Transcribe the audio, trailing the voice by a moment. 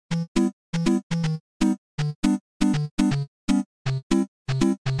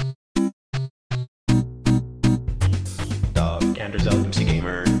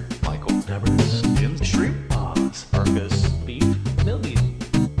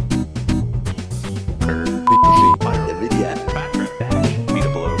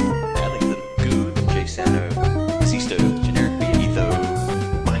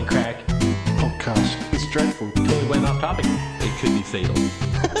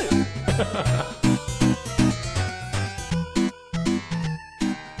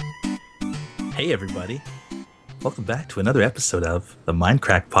Hey everybody, welcome back to another episode of the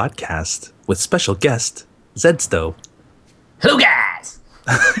Mindcrack Podcast with special guest Zedsto. Hello, guys.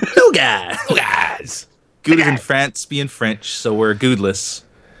 Hello guys. Hello, guys. Good is in France, being French, so we're goodless.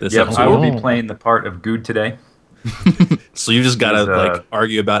 This Yep, episode. I will be playing the part of Good today. So you just gotta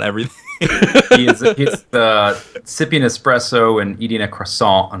argue about everything. He's sipping espresso and eating a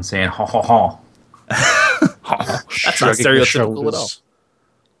croissant and saying ha ha ha. That's not stereotypical at all.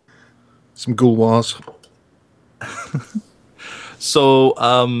 Some gouloirs. So,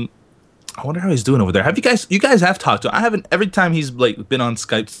 I wonder how he's doing over there. You guys have talked to him. I haven't. Every time he's been on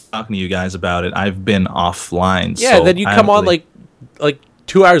Skype talking to you guys about it, I've been offline. Yeah, so then you come on like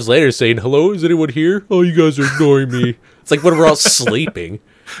 2 hours later saying, "Hello, is anyone here?" Oh, you guys are ignoring me. It's like when we're all sleeping.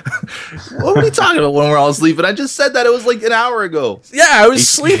 What are we talking about when we're all sleeping? I just said that it was like an hour ago. Yeah, I was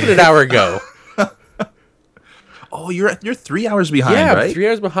sleeping an hour ago. Oh, you're 3 hours behind, Yeah, right? I'm 3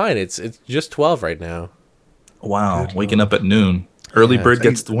 hours behind. It's just 12 right now. Wow, waking up at noon. Early bird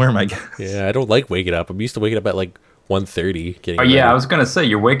gets the worm, I guess. Yeah, I don't like waking up. I'm used to waking up at like 1:30. Oh yeah, I was gonna say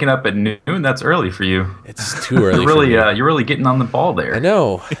you're waking up at noon. That's early for you. It's too early. You're really getting on the ball there. I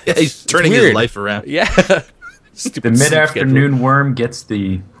know. Yeah, he's turning his life around. Yeah. The mid-afternoon worm gets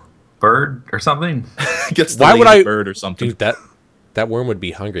the bird or something. Gets the Why would I bird or something? Dude, that worm would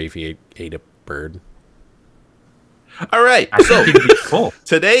be hungry if he ate a bird. All right, I so think he'd be full.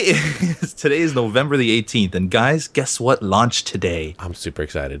 today is November the 18th, and guys, guess what launched today? I'm super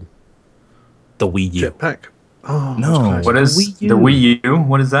excited. The Wii U. Jetpack. Oh, No. that's What is Wii U. the Wii U?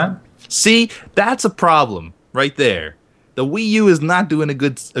 What is that? See, that's a problem right there. The Wii U is not doing a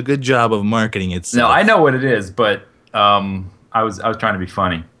good job of marketing itself. No, I know what it is, but I was trying to be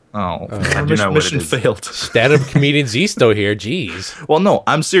funny. Oh, I do know what mission it is. failed. Stand-up comedian Zisto here. Jeez. Well, no,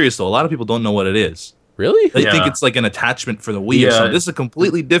 I'm serious though. A lot of people don't know what it is. Really? They Yeah. think it's like an attachment for the Wii or Yeah. something. This is a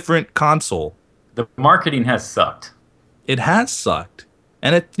completely different console. The marketing has sucked. It has sucked,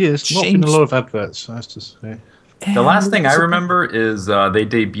 and it Yeah, it's not been a lot of adverts, I have to say. The last thing I remember is they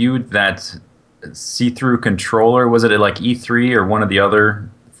debuted that see-through controller. Was it at like E3 or one of the other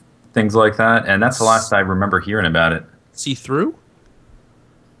things like that? And that's the last I remember hearing about it. see through.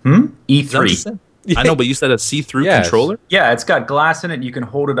 E3. Is that what you said? I know, but you said a see-through Yes. controller. Yeah, it's got glass in it. You can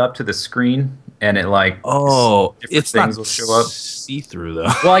hold it up to the screen, and it like Oh, different it's things not will show up. see-through though.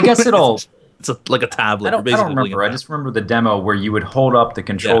 Well, I guess it'll. It's like a tablet. I don't remember. I just remember the demo where you would hold up the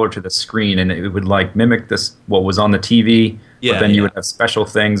controller to the screen, and it would like mimic what was on the TV. Yeah, but then you yeah. would have special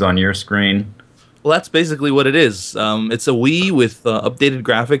things on your screen. Well, that's basically what it is. It's a Wii with updated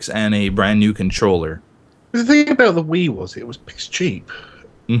graphics and a brand new controller. The thing about the Wii was it was piss cheap,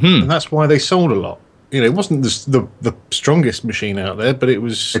 Mm-hmm. and that's why they sold a lot. You know, it wasn't the strongest machine out there, but it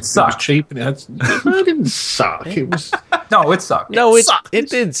was sucked. cheap and it had. No, it didn't suck. It was. No, it sucked. No, it sucked.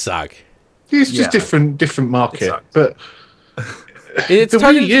 did suck. It's just Yeah. different market, sucked. but It's the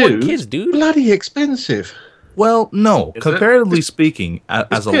targeted Wii for U, kids, dude. bloody expensive. Well, no. Is it? Comparatively speaking,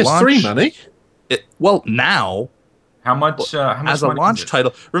 as a It's PS3 launch, money. now How much? How much as a money launch is it?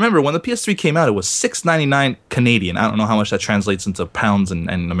 title. Remember when the PS3 came out, it was $6.99 Canadian. I don't know how much that translates into pounds and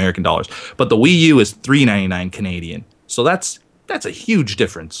American dollars, but the Wii U is $3.99 Canadian. So that's a huge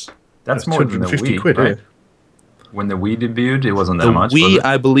difference. That's more than the 250 Wii. quid, right? yeah. When the Wii debuted, it wasn't that The much. Wii, was it?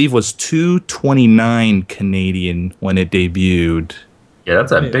 I believe, was $2.29 Canadian when it debuted. Yeah,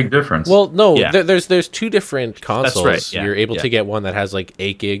 that's a big difference. Well, no, Yeah. there's two different consoles. right, yeah, You're able yeah. to get one that has like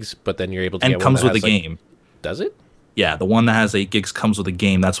 8 gigs, but then you're able to And get comes one with that a has, game. Does it? Yeah, the one that has 8 gigs comes with a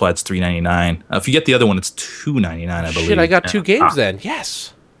game. That's why it's $3.99. If you get the other one, it's $2.99, I believe. Shit, I got 2 Yeah. games Ah. then.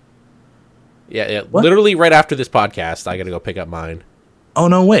 Yes. Yeah. What? Literally right after this podcast, I gotta go pick up mine. Oh,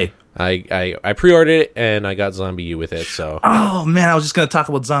 no way. I pre-ordered it and I got Zombie U with it. So Oh, man, I was just going to talk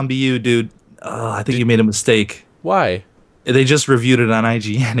about Zombie U, dude. I think you made a mistake. why? They just reviewed it on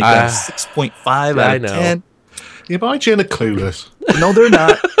IGN. It got a 6.5 out I of know. 10. Yeah, but IGN are clueless. No, they're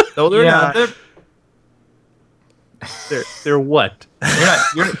not. No, they're yeah, not. They're what?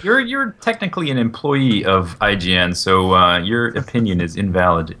 you're technically an employee of IGN, so your opinion is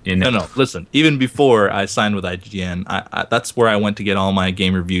invalid. No. Listen, even before I signed with IGN, I that's where I went to get all my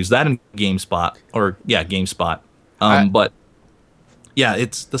game reviews. That and GameSpot, GameSpot. But yeah,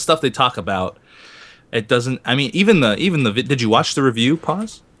 it's the stuff they talk about. It doesn't. I mean, even the. Did you watch the review?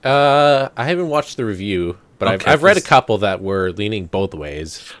 Pause. I haven't watched the review, but Okay, I've read a 'cause- couple that were leaning both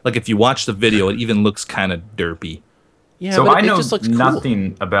ways. Like if you watch the video, it even looks kind of derpy. Yeah, So but I know it just looks cool.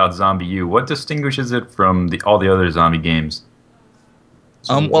 nothing about Zombie U. What distinguishes it from all the other zombie games?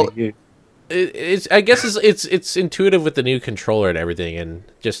 Well, It's I guess it's intuitive with the new controller and everything, and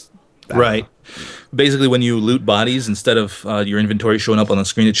just Right. Basically, when you loot bodies, instead of your inventory showing up on the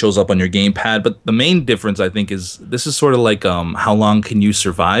screen, it shows up on your gamepad. But the main difference, I think, is this is sort of like how long can you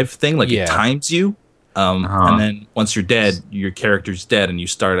survive thing. Like Yeah. it times you, and then once you're dead, your character's dead, and you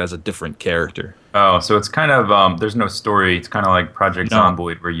start as a different character. Oh, so it's kind of there's no story. It's kind of like Project No.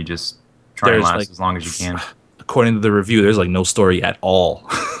 Zomboid, where you just try and There's, last like- as long as you can. According to the review, there's like no story at all.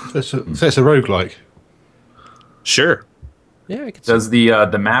 So it's a roguelike. Sure. Yeah, I could see. Does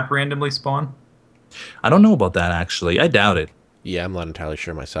the map randomly spawn? I don't know about that, actually. I doubt it. Yeah, I'm not entirely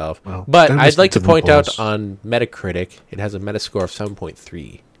sure myself. Well, but don't I'd listen like to to the point out boss. on Metacritic, it has a Metascore of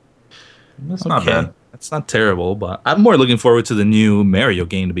 7.3. That's not bad. That's not terrible, but I'm more looking forward to the new Mario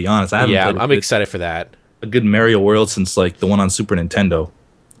game, to be honest. I haven't Yeah, played I'm excited for that. a good Mario World since like the one on Super Nintendo.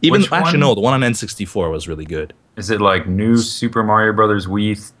 Even Which actually, one? no, the one on N64 was really good. Is it like new Super Mario Brothers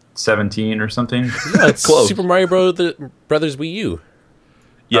Wii 17 or something? No, it's Close. Super Mario Brothers Wii U.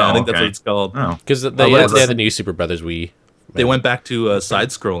 Yeah, Oh, I think that's okay. what it's called. Oh, Because well, they that's- had the new Super Brothers Wii. They went back to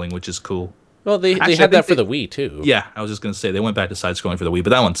side-scrolling, which is cool. Well, they Actually, I had that think for the Wii, too. Yeah, I was just gonna say they went back to side-scrolling for the Wii, but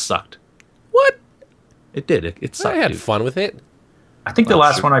that one sucked. What? It did. It I sucked. had dude. fun with it. I think the Oh,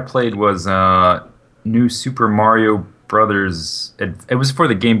 last sure. one I played was new Super Mario Brothers. It was for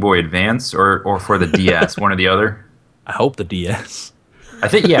the Game Boy Advance or for the DS, one or the other. I hope the DS. I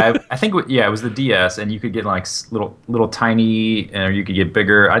think it was the DS, and you could get like little tiny, or you could get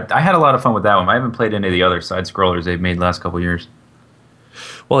bigger. I had a lot of fun with that one. I haven't played any of the other side scrollers they've made the last couple years.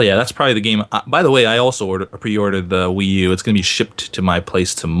 Well, yeah, that's probably the game. By the way, I also pre-ordered the Wii U. It's gonna be shipped to my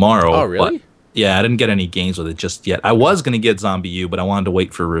place tomorrow. Oh, really? but, yeah, I didn't get any games with it just yet. I was gonna get Zombie U, but I wanted to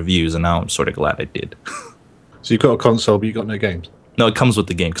wait for reviews, and now I'm sort of glad I did. So you've got a console, but you've got no games. No, it comes with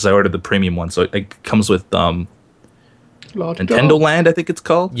the game because I ordered the premium one, so it comes with La-di-da. Nintendo Land, I think it's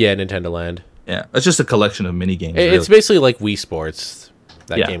called. Yeah, Nintendo Land. Yeah, it's just a collection of mini games. It's basically like Wii Sports.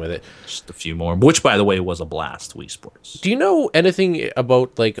 That Yeah. came with it. just a few more, which by the way was a blast. Wii Sports. Do you know anything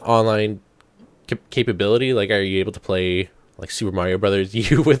about like online capability? Like, are you able to play like Super Mario Brothers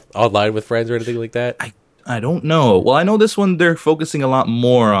U with online with friends or anything like that? I don't know. Well, I know this one they're focusing a lot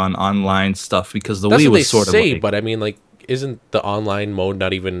more on online stuff because the That's Wii what they was sort say, of like, but I mean, like, isn't the online mode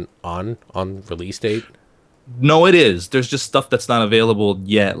not even on release date? no, it is. There's just stuff that's not available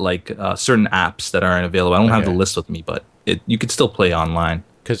yet, like certain apps that aren't available. I don't have the Okay. list with me, but you could still play online.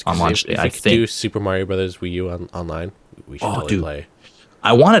 Because On launch day, if I we think. do Super Mario Brothers Wii U online, we should Oh, totally dude. play.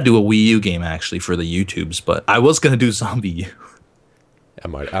 I want to do a Wii U game actually for the YouTubes, but I was gonna do Zombie U.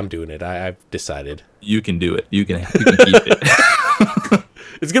 I'm doing it. I've decided. You can do it. You can keep it.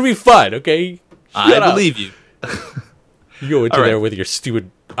 It's gonna be fun. Okay, I Shut up. believe you. You go into All right. there with your stupid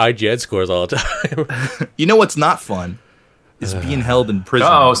IGN scores all the time. You know what's not fun is being held in prison.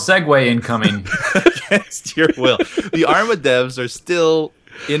 Oh, segue incoming. Against your will. The Arma devs are still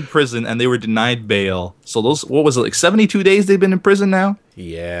in prison and they were denied bail. So those, what was it, like 72 days they've been in prison now?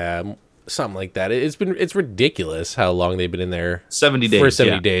 Yeah, something like that. It's ridiculous how long they've been in there 70 days. for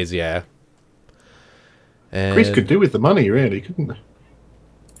 70 yeah. days. Yeah. And Greece could do with the money, really, couldn't they?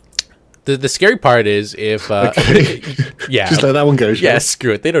 the scary part is if yeah, Just let that one go. shall yeah, we?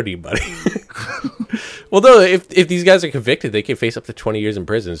 screw it. They don't need money. Well, though, if these guys are convicted, they can face up to 20 years in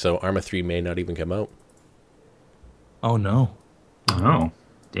prison. So Arma 3 may not even come out. Oh no. Oh,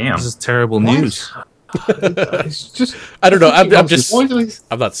 damn. This is terrible news. It's just. I don't know. I'm just. Why do they-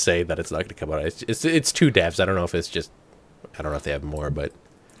 I'm not saying that it's not going to come out. It's two devs. I don't know if it's just. I don't know if they have more, but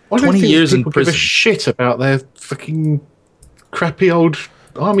why do 20 they think years in people give a prison. shit about their fucking crappy old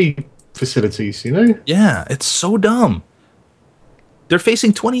army facilities? You know. Yeah, it's so dumb. They're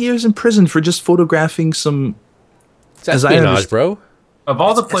facing 20 years in prison for just photographing some. it's As I espionage, understand- bro. Of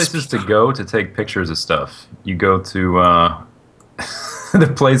all the places to go to take pictures of stuff, you go to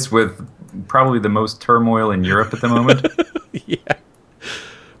the place with probably the most turmoil in Europe at the moment. Yeah.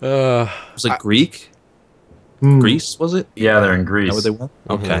 Was it Greek? Hmm. Greece, was it? Yeah, they're in Is that where Greece. they went?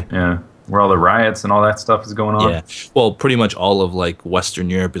 Okay. Yeah, where all the riots and all that stuff is going on. Yeah. Well, pretty much all of like Western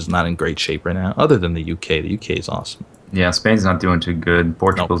Europe is not in great shape right now, other than the UK. The UK is awesome. Yeah, Spain's not doing too good. No,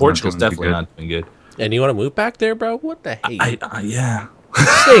 Portugal's, Portugal's not doing definitely too good. not doing good. And you want to move back there, bro? What the hell? Yeah.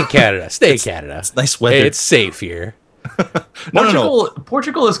 Stay in Canada. Stay in Canada. It's nice weather. Hey, it's safe here. No.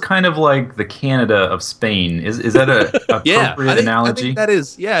 Portugal is kind of like the Canada of Spain. Is that a Yeah, appropriate I analogy? think that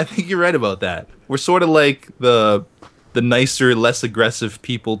is. Yeah, I think you're right about that. We're sort of like the nicer, less aggressive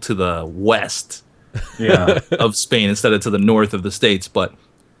people to the west Yeah. of Spain instead of to the north of the states. But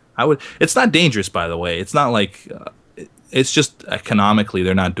I would. It's not dangerous, by the way. It's not like. It's just economically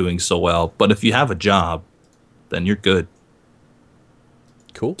they're not doing so well. But if you have a job, then you're good.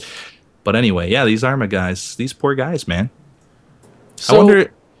 Cool. But anyway, yeah, these Arma guys, these poor guys, man. So, I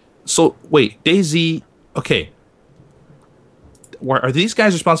wonder. So wait, DayZ. Okay, are these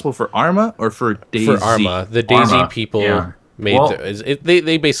guys responsible for Arma or for DayZ? For Arma, the DayZ Arma, people yeah. made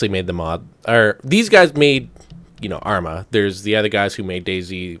they basically made the mod. Or these guys made, Arma. There's the other guys who made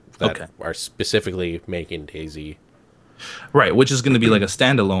DayZ that are specifically making DayZ. Right, which is going to be like a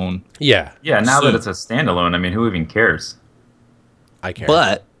standalone. Yeah. Yeah, now So- that it's a standalone, I mean, who even cares? I care.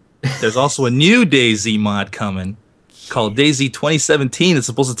 But there's also a new DayZ mod coming called DayZ 2017. It's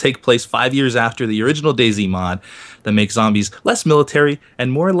supposed to take place 5 years after the original DayZ mod that makes zombies less military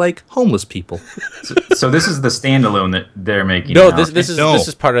and more like homeless people. So this is the standalone that they're making. No, now. this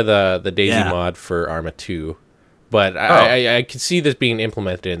is part of the DayZ Yeah. mod for Arma 2. But I can see this being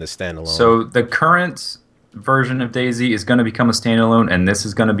implemented in the standalone. So the current version of DayZ is going to become a standalone, and this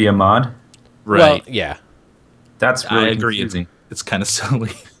is going to be a mod. Well, Right. yeah. That's really I agree. confusing. It's kind of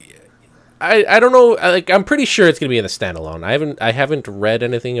silly. I don't know. I'm pretty sure it's gonna be in the standalone. I haven't read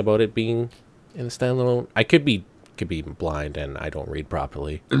anything about it being in the standalone. I could be blind and I don't read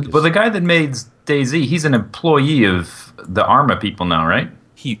properly. But the guy that made DayZ, he's an employee of the Arma people now, right?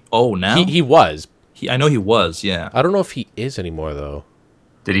 Now He was. I know he was. Yeah. I don't know if he is anymore though.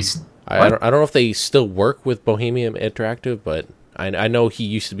 Did he? I don't know if they still work with Bohemian Interactive, but I know he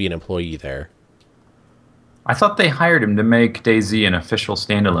used to be an employee there. I thought they hired him to make DayZ an official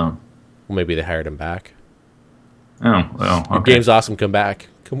standalone. Well, maybe they hired him back. Oh, well, Your okay. game's awesome. Come back.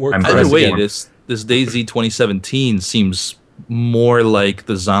 Come work. I'm for Either us President. way, again. this DayZ 2017 seems more like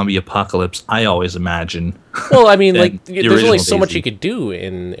the zombie apocalypse I always imagine. Well, I mean, than like, the there's only original so much DayZ. you could do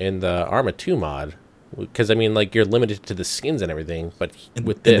in the Arma 2 mod. Because, I mean, like, you're limited to the skins and everything. But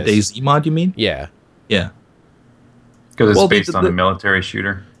with In the this... DayZ mod, you mean? Yeah. Yeah. Because it's Well, based on a military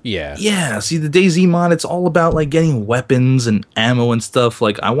shooter. Yeah. Yeah, see the DayZ mod, it's all about like getting weapons and ammo and stuff.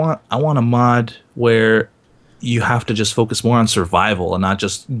 Like I want a mod where you have to just focus more on survival and not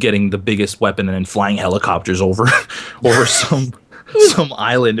just getting the biggest weapon and then flying helicopters over over some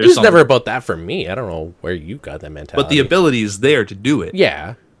island or It was something. never about that for me. I don't know where you got that mentality. But the ability is there to do it.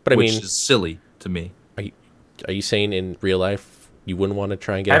 Yeah. But I which mean, is silly to me. are you saying in real life you wouldn't want to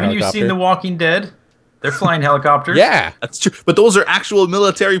try and get Haven't a you helicopter? seen The Walking Dead? They're flying helicopters. Yeah. That's true. But those are actual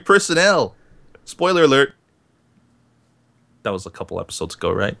military personnel. Spoiler alert. That was a couple episodes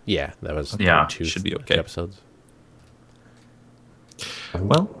ago, right? Yeah. That was Yeah, two should be okay. episodes.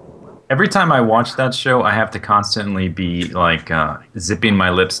 Well, Every time I watch that show, I have to constantly be like zipping my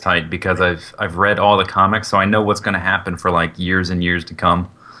lips tight because I've read all the comics, so I know what's going to happen for like years and years to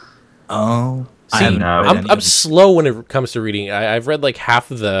come. oh, I See, haven't read I'm any of them. slow when it comes to reading. I've read like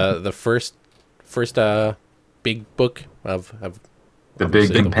half of the first big book of The big Obviously,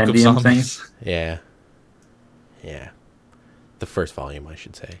 the Book of compendium thing. Zombies. yeah. The first volume, I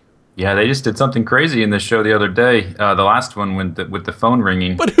should say. Yeah, they just did something crazy in this show the other day. The last one with the phone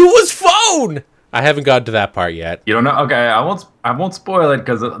ringing. But who was phone? I haven't gotten to that part yet. You don't know? Okay, I won't spoil it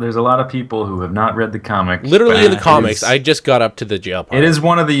because there's a lot of people who have not read the comic. Literally but in the it comics, is- I just got up to the jail part. It is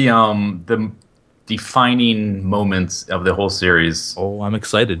one of the defining moments of the whole series. Oh, I'm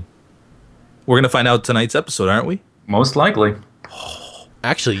excited. We're gonna find out tonight's episode, aren't we? Most likely.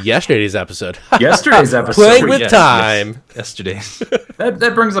 Actually yesterday's episode. Yesterday's episode. Playing with Yes, time. yes. Yesterday.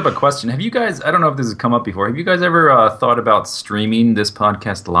 That brings up a question. Have you guys, I don't know if this has come up before, have you guys ever thought about streaming this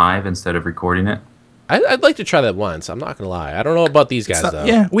podcast live instead of recording it? I'd like to try that once. I'm not gonna lie. I don't know about these guys though.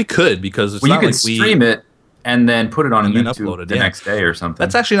 Yeah, we could because it's Well, you not could like we stream it and then put it on and then YouTube upload it, the yeah. next day or something.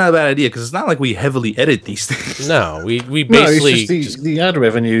 That's actually not a bad idea because it's not like we heavily edit these things. No, we No, basically it's just the ad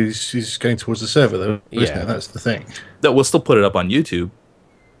revenue is going towards the server, though. Isn't Yeah. it? That's the thing. That we'll still put it up on YouTube.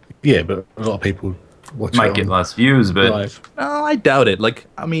 Yeah, but a lot of people watch Might it get on less views, but live. Oh, I doubt it. Like,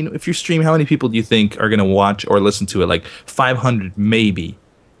 I mean, if you stream, how many people do you think are gonna watch or listen to it? Like 500, maybe.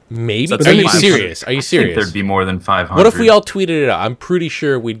 maybe. So Are that's you 500. serious? Are you I think serious? there'd be more than 500. What if we all tweeted it out? I'm pretty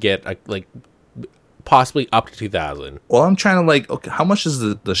sure we'd get like possibly up to 2,000. Well, I'm trying to like, okay, how much does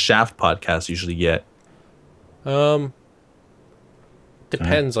the Shaft podcast usually get?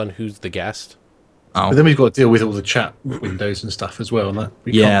 Depends on who's the guest. But then we've got to deal with all the chat windows and stuff as well. And that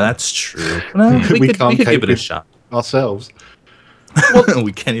we Yeah, can't that's true. No, we We could can't give cope it a with- shot. ourselves.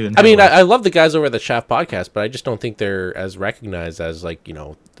 We can't even. I mean, handle it. I love the guys over at the Shaft podcast, but I just don't think they're as recognized as like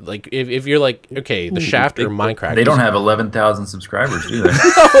like if you're like okay, the Shaft or Minecraft. They don't have 11,000 subscribers, do they?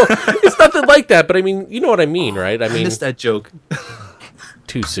 It's nothing like that, but I mean, you know what I mean, right? I I mean, missed that joke.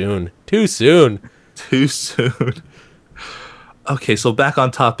 too soon. Too soon. Too soon. Okay, so back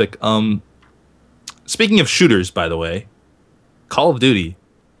on topic. Speaking of shooters, by the way, Call of Duty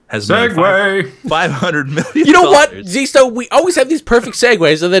has made Segway. $500 million. You know what, Zisto? We always have these perfect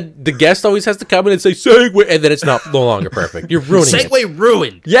segues, and then the guest always has to come in and say segue, and then it's no longer perfect. You're ruining it. Segway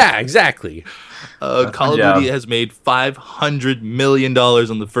ruined. Yeah, exactly. Call of Duty has made $500 million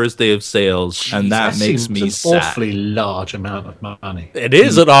on the first day of sales, and that makes me an sad. awfully large amount of money. It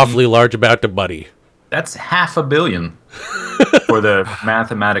is an awfully large amount of money. That's $500 million for the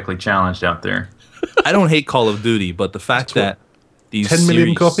mathematically challenged out there. I don't hate Call of Duty, but the fact that these 10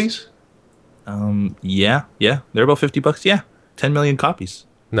 million series- copies? Yeah, they're about $50. Yeah, 10 million copies.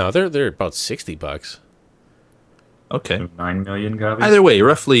 No, they're about $60. Okay. 9 million copies. Either way,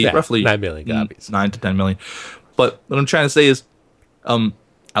 roughly 9 million copies. 9 to 10 million. But what I'm trying to say is,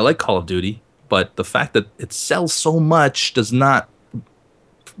 I like Call of Duty, but the fact that it sells so much does not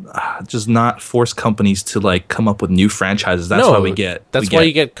force companies to like come up with new franchises. That's why we get.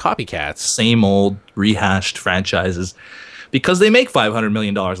 You get copycats. Same old rehashed franchises because they make $500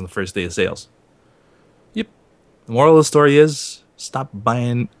 million on the first day of sales. Yep. The moral of the story is stop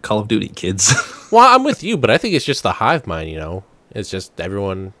buying Call of Duty, kids. Well, I'm with you, but I think it's just the hive mind, you know? It's just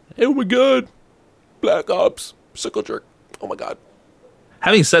everyone, oh my god, Black Ops, Sickle Jerk, oh my god.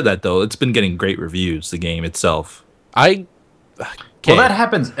 Having said that, though, it's been getting great reviews, the game itself. Well, that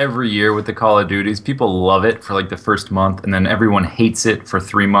happens every year with the Call of Duties. People love it for like the first month, and then everyone hates it for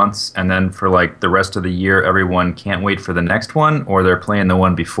 3 months, and then for like the rest of the year, everyone can't wait for the next one, or they're playing the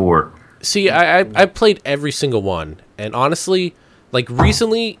one before. See, I played every single one, and honestly, like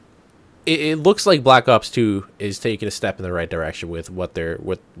recently, it looks like Black Ops 2 is taking a step in the right direction with what they're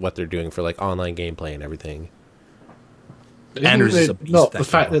doing for like online gameplay and everything. Anders is a Isn't it beast, not that the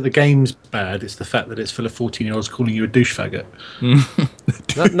fact guy. that the game's bad, it's the fact that it's full of 14-year-olds calling you a douche faggot.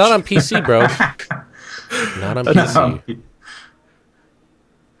 Not on PC, bro. Not on PC.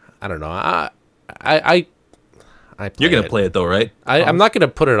 I don't know. I play You're going to it. play it, though, right? I'm not going to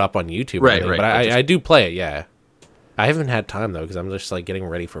put it up on YouTube, or Right, anything, right. but I just- I do play it, yeah. I haven't had time, though, because I'm just like getting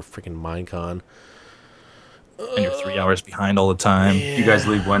ready for freaking Minecon. And you're 3 hours behind all the time. You guys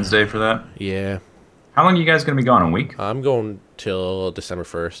leave Wednesday for that? Yeah. How long are you guys going to be gone? A week? I'm going till December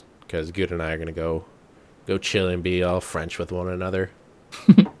 1st, because Good and I are going to go chill and be all French with one another.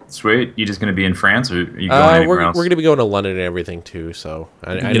 Sweet. You just going to be in France, or are you going We're anywhere else? going to be going to London and everything, too, so...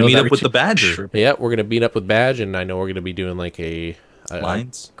 I You're know going to meet that- up with the Badger. Yeah, we're going to meet up with Badge, and I know we're going to be doing like a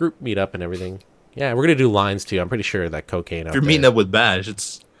Lines? group meetup and everything. Yeah, we're going to do lines, too. I'm pretty sure that cocaine If you're meeting up with Badge,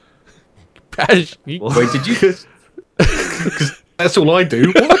 it's... Badge, Wait, did you... That's all I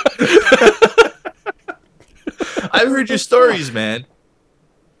do. What? I've heard your stories, man.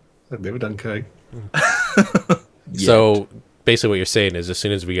 I've never done coke. So basically, what you're saying is, as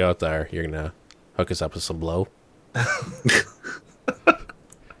soon as we go out there, you're gonna hook us up with some blow. This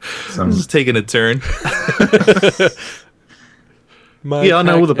is taking a turn. Yeah, I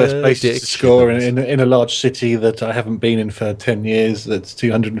know all the best places to addiction. score in a large city that I haven't been in for 10 years that's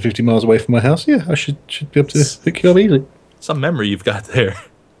 250 miles away from my house. Yeah, I should be able to pick you up easily. Some memory you've got there.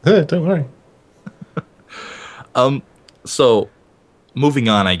 Don't worry. So, moving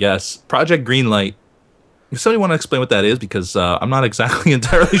on, I guess. Project Greenlight. Does somebody want to explain what that is? Because I'm not exactly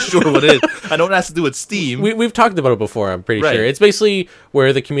entirely sure what it is. I know it has to do with Steam. We've talked about it before. I'm pretty Right. sure it's basically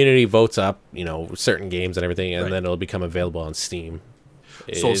where the community votes up, certain games and everything, and then it'll become available on Steam.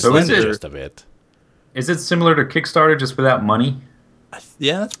 So Is is the it- gist of it? Is it similar to Kickstarter, just without money?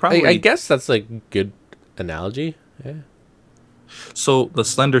 Yeah, that's probably... I guess that's like good analogy. Yeah. So, the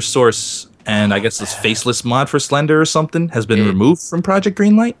Slender Source and I guess this Faceless mod for Slender or something has been removed from Project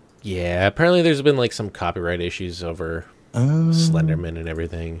Greenlight? Yeah, apparently there's been like some copyright issues over Slenderman and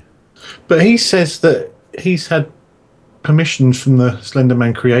everything. But he says that he's had permission from the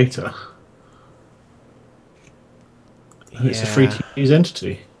Slenderman creator. And it's a free-to-use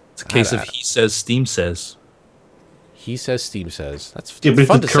entity. It's a case of he says, Steam says. He says, Steam says. That's Yeah, but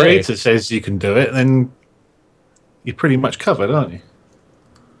fun if the to creator say. says you can do it, then you're pretty much covered, aren't you?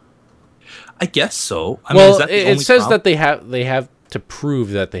 I guess so. I mean, is Well, that the it only says problem? that they have to prove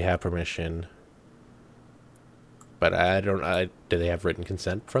that they have permission. But I don't. Do they have written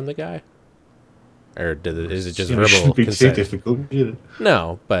consent from the guy, or is it just It verbal shouldn't be too consent? difficult. Is it?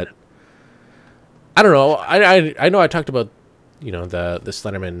 No, but I don't know. I know I talked about the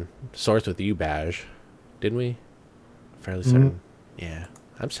Slenderman source with you, Badge, didn't we? Fairly certain. Yeah,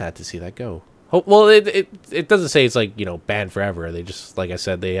 I'm sad to see that go. Well, it doesn't say it's like banned forever. They just, like I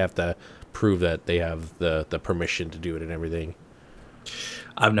said, they have to prove that they have the permission to do it and everything.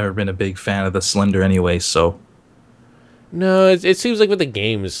 I've never been a big fan of the Slender anyway, so... No, it seems like with the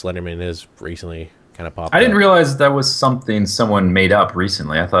games, Slenderman has recently kind of popped I didn't up. realize that was something someone made up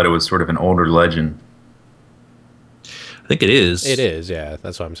recently. I thought it was sort of an older legend. I think it is. It is, yeah.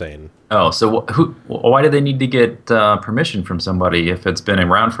 That's what I'm saying. Oh, so why do they need to get permission from somebody if it's been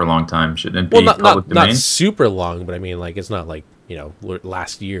around for a long time? Shouldn't it be public domain? Not super long, but I mean, like, it's not like,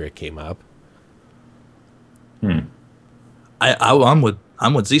 last year it came up. I'm with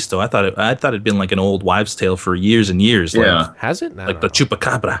Zisto. I thought it'd been like an old wives' tale for years and years. Yeah. Like, Has it? like the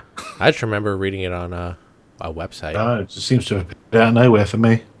chupacabra. I just remember reading it on a website. It just seems to have been out of nowhere for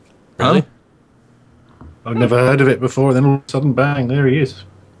me. Really? I've never heard of it before, then all of a sudden, bang, there he is.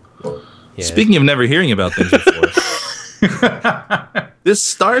 Yeah. Speaking of never hearing about things before, this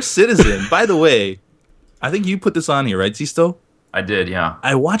Star Citizen, by the way, I think you put this on here, right, Zisto? I did, yeah.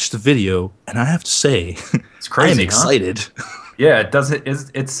 I watched the video, and I have to say, It's crazy, I'm excited. Yeah, it does.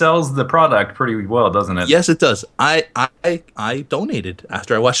 It sells the product pretty well, doesn't it? Yes, it does. I donated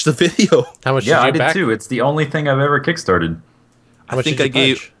after I watched the video. How much? Yeah, did you I did back? too. It's the only thing I've ever kickstarted. How much I think did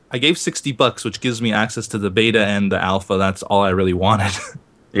you pledge? I gave $60, which gives me access to the beta and the alpha. That's all I really wanted.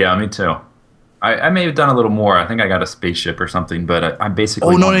 Yeah, me too. I may have done a little more. I think I got a spaceship or something, but I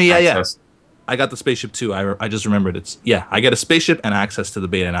basically. Oh, no, wanted yeah. access. I got the spaceship too. I just remembered I get a spaceship and access to the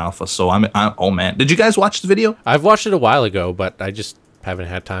beta and alpha. So I'm oh man. Did you guys watch the video? I've watched it a while ago, but I just haven't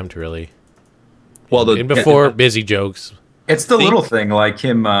had time to really. Well, And before busy jokes. It's the little thing, like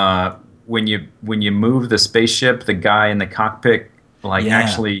him when you move the spaceship, the guy in the cockpit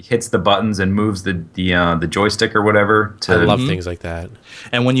actually hits the buttons and moves the joystick or whatever. I love things like that.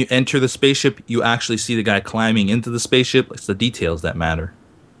 And when you enter the spaceship, you actually see the guy climbing into the spaceship. It's the details that matter.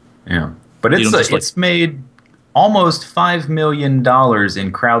 Yeah, but it's made almost $5 million in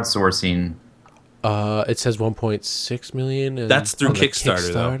crowdsourcing. It says 1.6 million. And that's through on the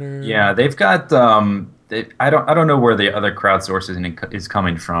Kickstarter, though. Yeah, they've got. I don't know where the other crowdsourcing is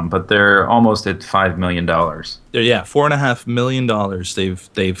coming from, but they're almost at $5 million. Yeah, $4.5 million.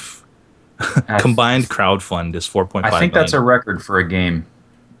 They've combined crowdfund is 4.5. I think that's a record for a game.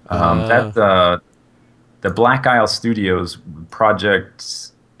 The Black Isle Studios Project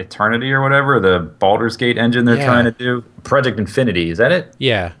Eternity or whatever, the Baldur's Gate engine they're trying to do. Project Infinity, is that it?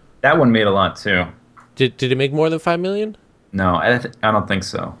 Yeah. That one made a lot too. Did it make more than 5 million? No, I don't think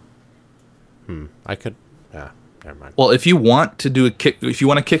so. I could. Never mind. Well, if you want to if you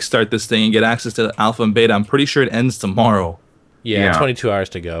want to kickstart this thing and get access to the alpha and beta, I'm pretty sure it ends tomorrow. Yeah, 22 hours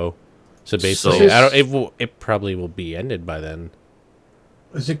to go. So basically, it probably will be ended by then.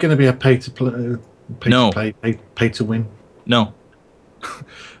 Is it going to be a pay to play? No. Pay to win? No.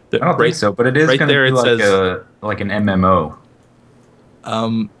 I don't think so, but it is right going to there, be it says, like an MMO.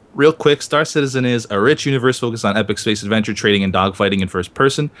 Real quick, Star Citizen is a rich universe focused on epic space adventure, trading, and dogfighting in first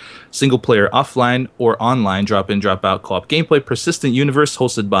person. Single player offline or online, drop in, drop out, co op gameplay, persistent universe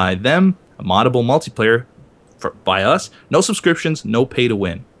hosted by them, a moddable multiplayer by us. No subscriptions, no pay to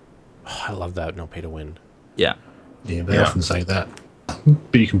win. Oh, I love that. No pay to win. Yeah. Yeah, they often say that.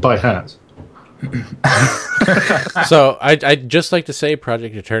 But you can buy hats. So I'd just like to say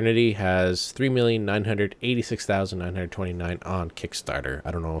Project Eternity has 3,986,929 on Kickstarter. I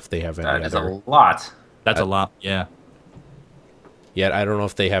don't know if they have any That is other. a lot. That's a lot, yeah. Yet I don't know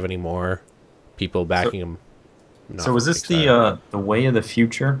if they have any more people backing them. So is this the way of the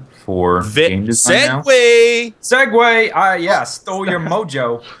future for game design now? Segway! Segway! Stole your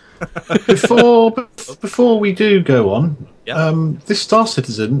mojo. Before we do go on, this Star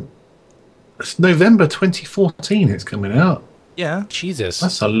Citizen, it's November 2014 it's coming out. Yeah. Jesus.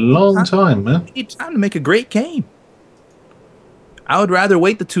 That's a long time, man. It's time to make a great game. I would rather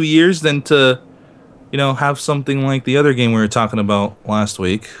wait the 2 years than to, have something like the other game we were talking about last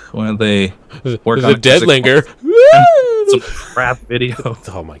week, where they work on the Deadlinger. some crap video.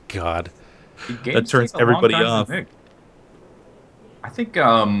 Oh my god. That turns everybody off. I think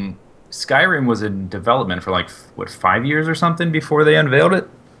Skyrim was in development for 5 years or something before they unveiled it.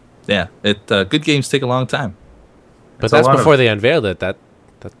 Yeah, good games take a long time. But that's before they unveiled it. That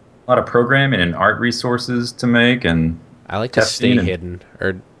a lot of programming and art resources to make, and I like to stay hidden,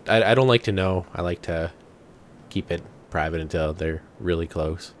 or I don't like to know. I like to keep it private until they're really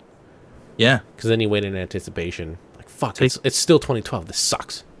close. Yeah, because then you wait in anticipation. Like fuck, it's still 2012. This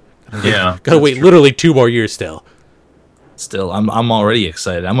sucks. Yeah, gotta wait literally 2 more years still. Still, I'm already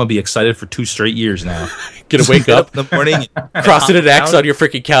excited. I'm gonna be excited for 2 straight years now. Gonna wake up in the morning, crossing an X on your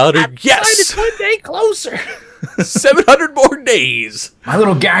freaking calendar. Yes, 1 day closer. 700 more days. My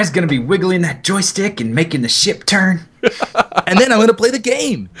little guy's gonna be wiggling that joystick and making the ship turn, and then I'm gonna play the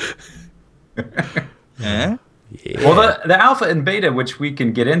game. Yeah. Well, the alpha and beta, which we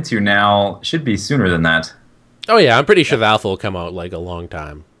can get into now, should be sooner than that. Oh yeah, I'm pretty sure the alpha will come out like a long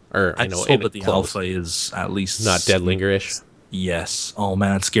time. Or I know, but the alpha is at least not Deadlinger-ish. Yes. Oh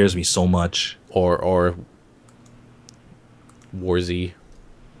man, it scares me so much. Or Warzy.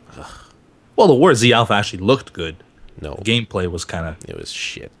 Well, the War Z Alpha actually looked good. No, The gameplay was kind of it was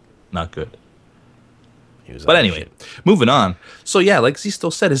shit. not good. It was But all anyway, shit. moving on. So yeah, like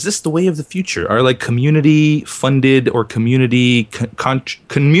Zisto said, is this the way of the future? Are like community funded or community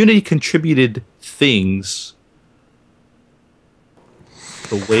community contributed things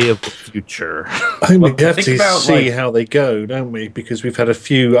the way of the future? I think Well, we have think to about, see like- how they go, don't we? Because we've had a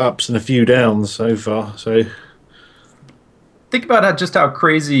few ups and a few downs so far. So Think about how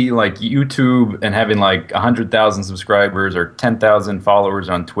crazy like YouTube and having like 100,000 subscribers or 10,000 followers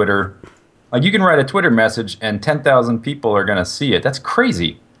on Twitter. Like you can write a Twitter message and 10,000 people are gonna see it. That's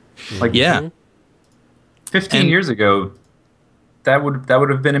crazy. Like Yeah. 15 And- years ago, that would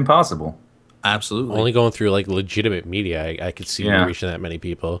have been impossible. Absolutely. Only going through like legitimate media, I could see Yeah. you reaching that many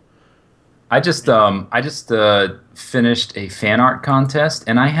people. I just finished a fan art contest,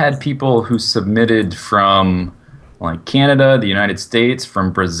 and I had people who submitted from like Canada, the United States,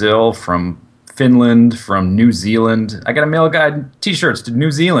 from Brazil, from Finland, from New Zealand. I got a mail guide T-shirts to New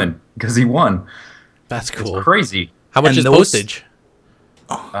Zealand because he won. That's It's cool. crazy. How much And is those- postage?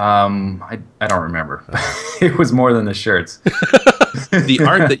 I don't remember. It was more than the shirts. The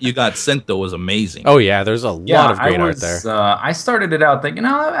art that you got sent though was amazing. Oh yeah, there's a lot of great art there. I started it out thinking,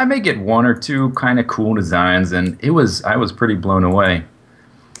 oh, I may get one or two kind of cool designs, and I was pretty blown away.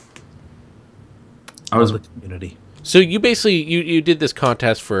 I was the community. So you basically you did this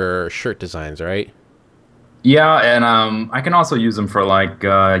contest for shirt designs, right? Yeah, and I can also use them for like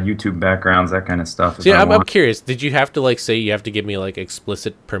YouTube backgrounds, that kind of stuff. if So I I'm want. curious. Did you have to like say you have to give me like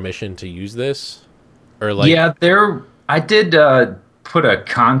explicit permission to use this, or like Yeah, I did put a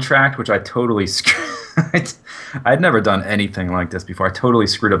contract, which I totally screwed. I'd never done anything like this before. I totally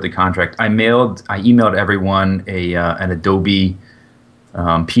screwed up the contract. I emailed everyone an Adobe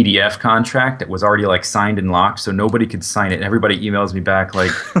PDF contract that was already like signed and locked, so nobody could sign it. And everybody emails me back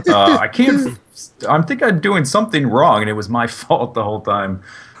like, I can't. I think I'm doing something wrong, and it was my fault the whole time.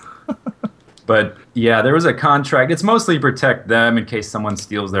 But yeah, there was a contract. It's mostly to protect them in case someone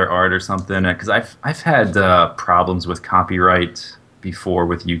steals their art or something. Because I've had problems with copyright before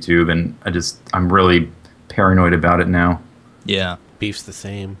with YouTube, and I'm really paranoid about it now. Yeah. beef's the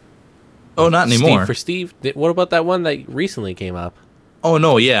same? Oh, not anymore. Steve for Steve. What about that one that recently came up? Oh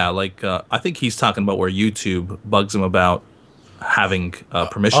no, yeah. Like I think he's talking about where YouTube bugs him about having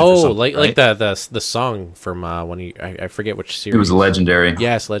permission. for Oh, something, like right? the song from when I forget which series. It was legendary.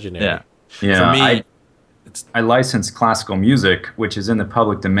 Yes, legendary. Yeah. Yeah, For me, I license classical music, which is in the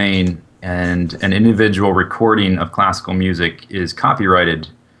public domain, and an individual recording of classical music is copyrighted.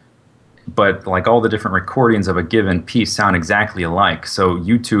 But like all the different recordings of a given piece sound exactly alike, so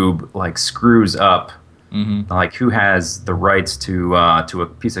YouTube like screws up like who has the rights to a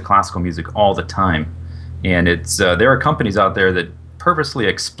piece of classical music all the time, and it's there are companies out there that purposely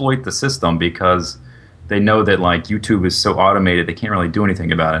exploit the system because they know that like YouTube is so automated they can't really do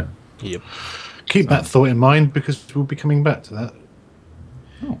anything about it. Yep. keep that thought in mind because we'll be coming back to that.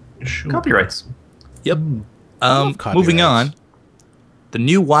 Oh, Sure. copyrights. Yep. love copyrights. Moving on. The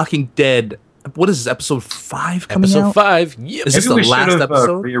new Walking Dead. What is this? Episode 5 coming Episode out? 5. Yep. Is this Maybe the we last should have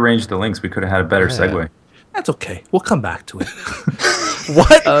episode? rearranged the links. We could have had a better Yeah. segue. That's okay. We'll come back to it.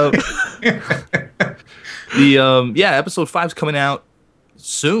 What? Episode 5's coming out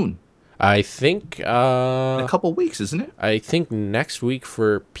soon. I think In a couple weeks, isn't it? I think next week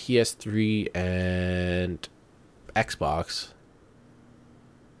for PS3 and Xbox.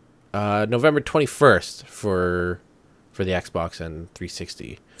 November 21st for the Xbox and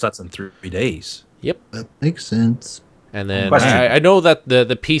 360. So that's in 3 days. Yep. That makes sense. And then Question. I know that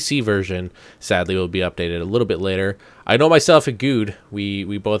the PC version sadly will be updated a little bit later. I know myself and Good,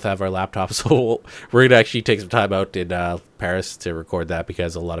 we both have our laptops, so we're gonna actually take some time out in Paris to record that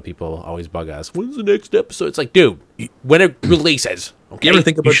because a lot of people always bug us. When's the next episode? It's like, dude, when it releases. Okay. You ever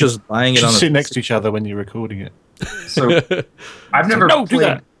think about should- just buying You it should on sit a next to each other when you're recording it. So I've never no, do played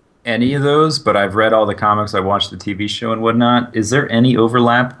that. any of those, but I've read all the comics. I watched the TV show and whatnot. Is there any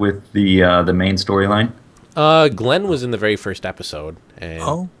overlap with the main storyline? Glenn was in the very first episode, and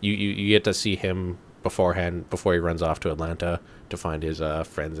Oh. you get to see him beforehand before he runs off to Atlanta to find his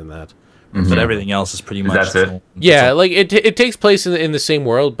friends in that. but everything else is pretty much That's it? its own- Yeah, like it takes place in the same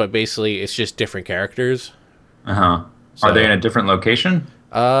world, but basically it's just different characters. Uh huh. Are they in a different location?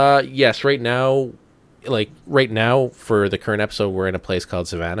 Yes, right now for the current episode, we're in a place called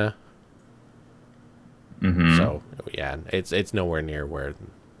Savannah. Mm-hmm. So yeah, it's nowhere near where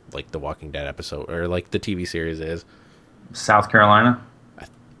like the Walking Dead episode or like the TV series is. South Carolina?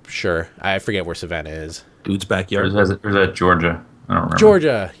 Sure, I forget where Savannah is. Dude's Or backyard. is that Georgia? I don't remember.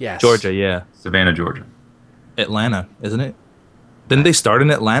 Georgia, yes. Georgia, yeah. Savannah, Georgia. Atlanta, isn't it? Didn't they start in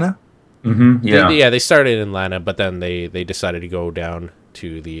Atlanta? Mm-hmm. Yeah. They started in Atlanta, but then they decided to go down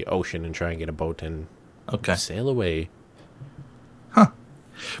to the ocean and try and get a boat and sail away.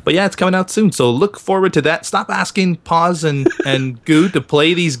 But yeah, it's coming out soon, so look forward to that. Stop asking Pause and Goo to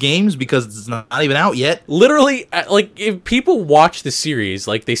play these games because it's not even out yet. Literally, like, if people watch the series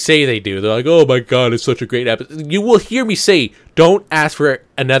like they say they do, they're like, oh my god, it's such a great episode. You will hear me say, don't ask for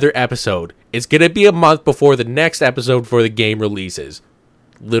another episode. It's going to be a month before the next episode for the game releases.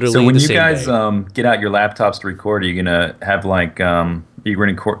 Literally. So when the you same guys day. get out your laptops to record, are you going to have, like, you're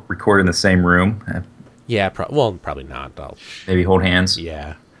going to record in the same room? Yeah, probably not. Maybe hold hands?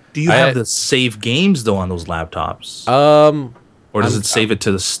 Yeah. Do you have the save games though on those laptops? Or does it save it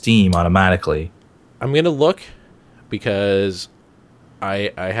to the Steam automatically? I'm gonna look because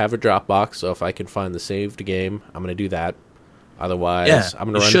I have a Dropbox, so if I can find the saved game, I'm gonna do that. Otherwise,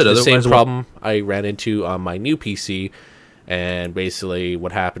 I'm gonna run into the same problem I ran into on my new PC, and basically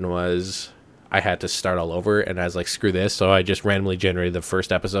what happened was I had to start all over, and I was like, screw this, so I just randomly generated the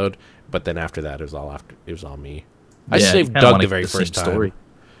first episode, but then after that it was all me. I saved Doug the very first time. Story.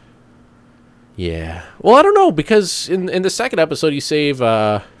 Yeah. Well, I don't know, because in the second episode you save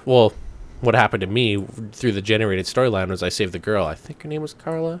what happened to me through the generated storyline was I saved the girl. I think her name was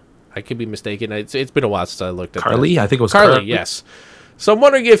Carla. I could be mistaken. It's been a while since I looked at Carly. I think it was Carly. Yes. So I'm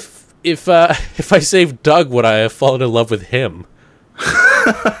wondering if I saved Doug, would I have fallen in love with him?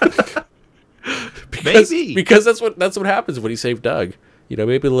 Maybe because that's what happens when you save Doug. You know,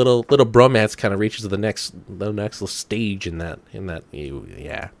 maybe a little bromance kind of reaches the next little stage in that.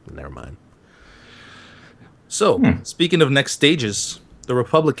 Yeah. Never mind. So, speaking of next stages, the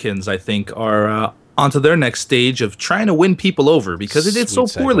Republicans, I think, are onto their next stage of trying to win people over because they did so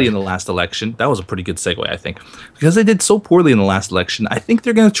poorly in the last election. That was a pretty good segue, I think. Because they did so poorly in the last election, I think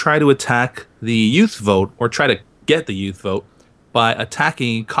they're going to try to attack the youth vote or try to get the youth vote by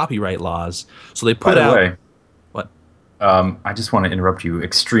attacking copyright laws. So they put out... By the way, what? I just want to interrupt you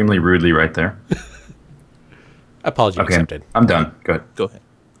extremely rudely right there. Apology accepted. I'm done. Go ahead.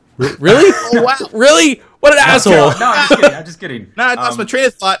 Really? Oh, wow. Really? What an asshole. No, I'm just kidding. Nah, that's my train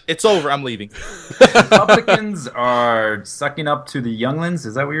of thought. It's over. I'm leaving. Republicans are sucking up to the younglings.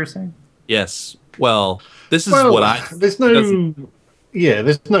 Is that what you're saying? Yes. Well, this is what I... There's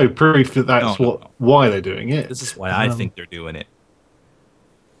no proof that that's why they're doing it. This is why I think they're doing it.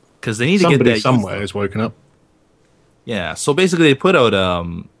 Because they need to get that... Somebody somewhere has woken up. Yeah. So basically they put out,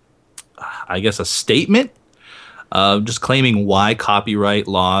 I guess, a statement just claiming why copyright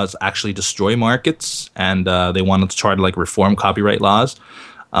laws actually destroy markets, and they wanted to try to reform copyright laws,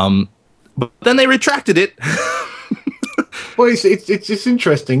 but then they retracted it. Well, it's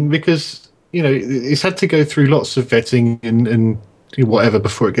interesting because it's had to go through lots of vetting and whatever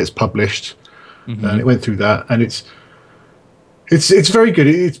before it gets published, and it went through that, and it's very good.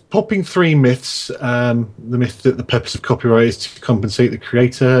 It's popping three myths. The myth that the purpose of copyright is to compensate the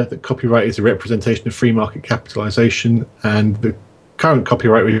creator, that copyright is a representation of free market capitalization, and the current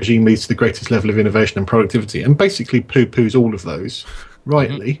copyright regime leads to the greatest level of innovation and productivity, and basically poo-poos all of those,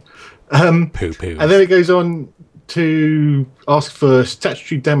 rightly. Poo-poo. And then it goes on to ask for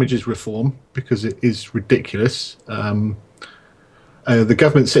statutory damages reform, because it is ridiculous. The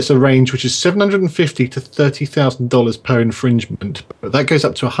government sets a range which is $750 to $30,000 per infringement, but that goes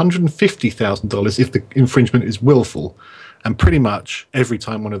up to $150,000 if the infringement is willful. And pretty much every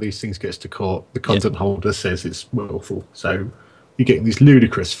time one of these things gets to court, the content holder says it's willful. So you're getting these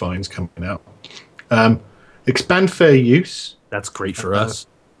ludicrous fines coming out. Expand fair use. That's great for us.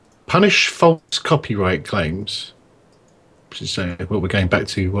 Punish false copyright claims, which is what we're going back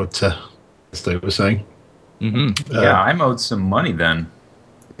to what they were saying. Yeah, I'm owed some money then.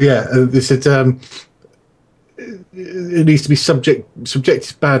 Yeah, they said it needs to be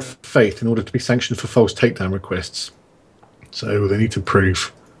subjective bad faith in order to be sanctioned for false takedown requests. So they need to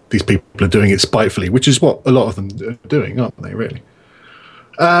prove these people are doing it spitefully, which is what a lot of them are doing, aren't they, really?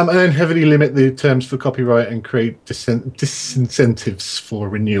 And then heavily limit the terms for copyright and create disincentives for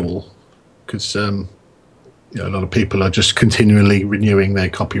renewal, because a lot of people are just continually renewing their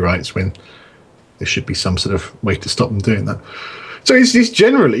copyrights when there should be some sort of way to stop them doing that. So it's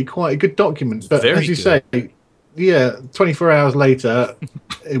generally quite a good document. But as you say, 24 hours later,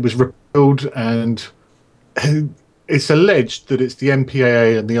 it was repealed, and it's alleged that it's the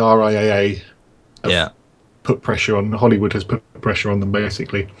MPAA and the RIAA put pressure on Hollywood, has put pressure on them,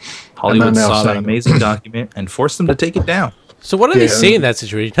 basically. Hollywood saw that amazing document and forced them to take it down. So what do they say in that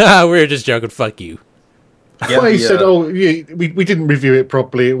situation? We're just joking, fuck you. Well, he said, we didn't review it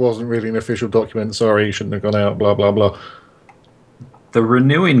properly. It wasn't really an official document. Sorry, it shouldn't have gone out, blah, blah, blah. The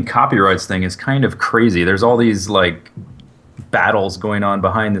renewing copyrights thing is kind of crazy. There's all these, battles going on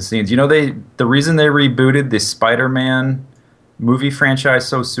behind the scenes. You know, the reason they rebooted the Spider-Man movie franchise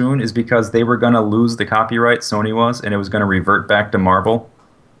so soon is because they were going to lose the copyright, Sony was, and it was going to revert back to Marvel.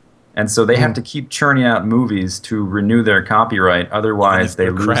 And so they have to keep churning out movies to renew their copyright. Otherwise, they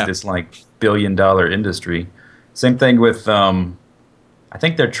lose this like billion-dollar industry. Same thing with, I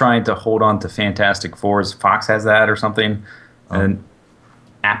think they're trying to hold on to Fantastic Fours. Fox has that or something. And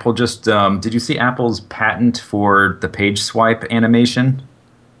Apple just, did you see Apple's patent for the page swipe animation?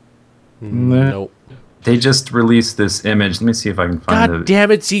 Nope. They just released this image. Let me see if I can find it. God damn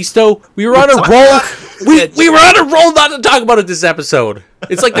it, Sisto. We were on a roll. We were on a roll not to talk about it this episode.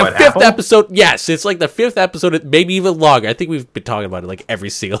 It's like the fifth Apple? episode. Yes, it's like the fifth episode, maybe even longer. I think we've been talking about it like every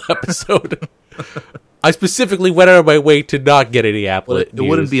single episode. I specifically went out of my way to not get any Apple It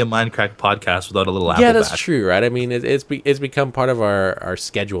wouldn't be a Mindcrack podcast without a little Apple. Yeah, that's back. true, right? I mean, it's become part of our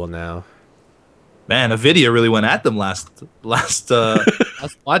schedule now. Man, Nvidia really went at them last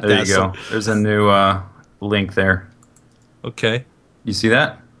podcast. There you go. There's a new link there. Okay. You see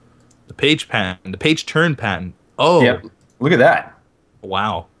that? The page patent, the page turn patent. Oh, Yep. Look at that.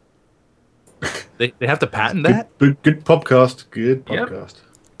 wow. They have to patent that? Good podcast. Good Yep. podcast.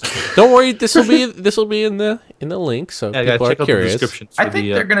 Don't worry, this will be in the link, so Yeah, people are check out the curious. description. I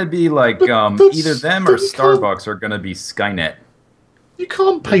think they're going to be like that's- either them or that's cool. Starbucks are going to be Skynet. You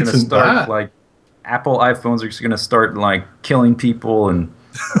can't They're going to patent start that. like Apple iPhones are just going to start like killing people and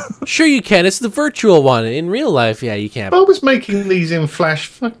Sure, you can. It's the virtual one. In real life, yeah, you can't. I was making these in Flash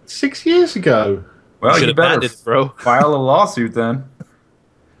 6 years ago. well, Should you have better patented it, bro. file a lawsuit then.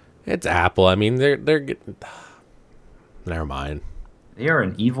 It's Apple. I mean, they're getting... Never mind. They are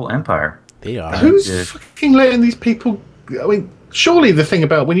an evil empire. They are. Who's Yeah. fucking letting these people? I mean, surely the thing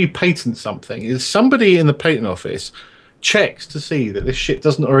about when you patent something is somebody in the patent office checks to see that this shit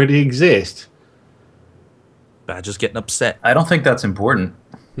doesn't already exist. Badger's getting upset. I don't think that's important.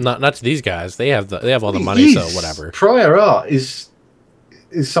 Not to these guys. They have all the money, so Yes, whatever. Prior art is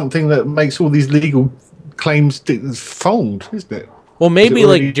something that makes all these legal claims fold, isn't it? Well, maybe Is it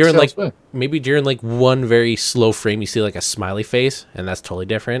already like during elsewhere? one very slow frame, you see like a smiley face, and that's totally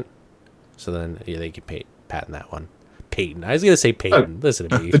different. So then they can patent that one. Patent. I was gonna say patent. Listen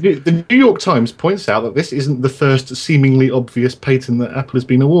to me. The New York Times points out that this isn't the first seemingly obvious patent that Apple has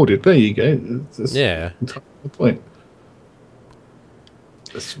been awarded. There you go. That's Yeah. entirely the point.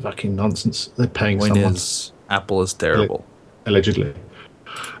 That's fucking nonsense. They're paying Point someone. is, Apple is terrible. Allegedly.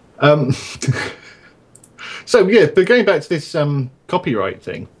 So yeah, but going back to this copyright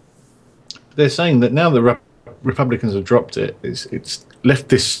thing, they're saying that now the Republicans have dropped it, it's left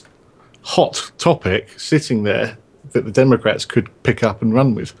this hot topic sitting there that the Democrats could pick up and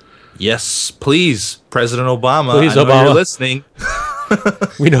run with. Yes, please, President Obama. Please, I know Obama. you're listening.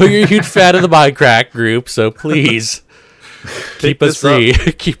 We know you're a huge fan of the Minecraft group, so please keep us this up.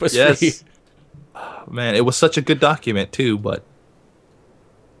 free. Keep us free. Yes. Man, it was such a good document too, but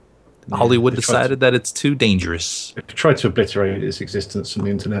Hollywood they tried decided that it's too dangerous. They tried to obliterate its existence from the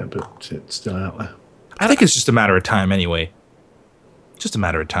internet, but it's still out there. I think it's just a matter of time anyway. Just a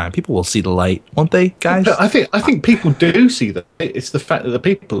matter of time. People will see the light, won't they, guys? But I think people do see that. It's the fact that the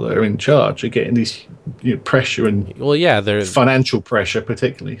people that are in charge are getting this pressure and Well, yeah, they're financial pressure,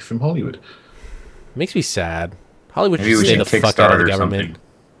 particularly from Hollywood. makes me sad. Hollywood Maybe should we stay the should fuck out of the Kickstarter or government.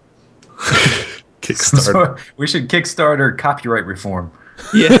 Kickstarter. So we should Kickstarter copyright reform.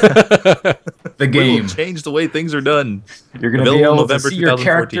 Yeah, The we game. will change the way things are done. You're going to be Available able to November see your 2014.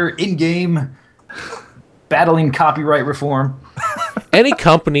 character in game battling copyright reform. Any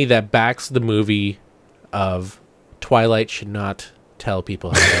company that backs the movie of Twilight should not tell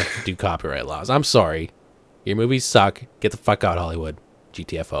people how to do copyright laws. I'm sorry. Your movies suck. Get the fuck out, Hollywood.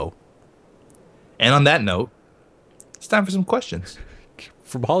 GTFO. And on that note, it's time for some questions.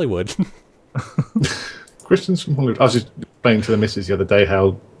 From Hollywood. Questions from Hollywood. I was just explaining to the missus the other day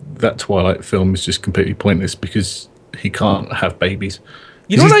how that Twilight film is just completely pointless because he can't have babies.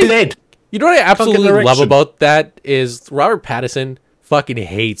 You know He's what I- dead. You know what I absolutely Fucking love erection. about that is Robert Pattinson fucking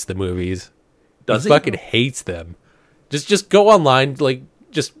hates the movies. Does he? Fucking hates them. Just go online, like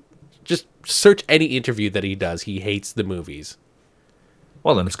just search any interview that he does. He hates the movies.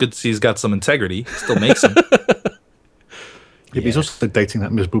 Well, then it's good to see he's got some integrity. Still makes him. Yeah, but he's also dating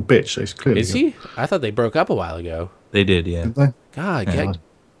that miserable bitch, so he's clearly... Is he? I thought they broke up a while ago. They did, yeah. They? God, Yeah.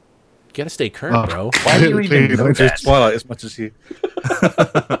 gotta stay current, bro. Why do you even Clearly know not into that? Twilight as much as you.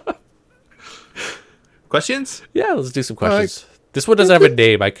 Questions? Yeah, let's do some questions. This one doesn't have a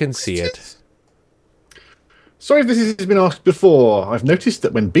name. I couldn't see it. Sorry if this has been asked before. I've noticed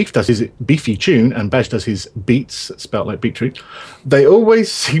that when Beef does his beefy tune and Badge does his beats, spelt like beetroot, they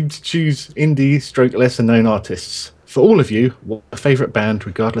always seem to choose indie stroke lesser known artists. for all of you, what's your favourite band,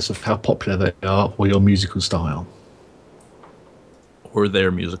 regardless of how popular they are or your musical style? Or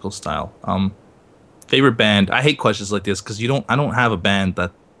their musical style. Favorite band. I hate questions like this because I don't have a band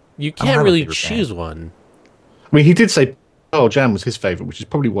that you can't really choose one. I mean, he did say Pearl Jam was his favourite, which is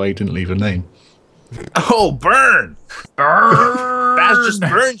probably why he didn't leave a name. Oh, burn! Bash just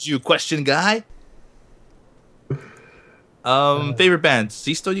burns you, question guy. Favorite band.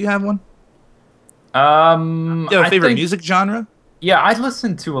 Sisto, do you have one? You have a favorite music genre? Yeah, I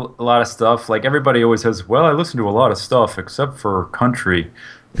listen to a lot of stuff. Like everybody always says, well, I listen to a lot of stuff except for country.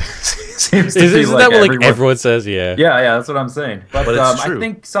 Seems to be Isn't like that what everyone says? Yeah. Yeah, that's what I'm saying. But I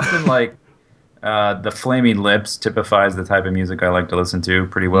think something like the Flaming Lips typifies the type of music I like to listen to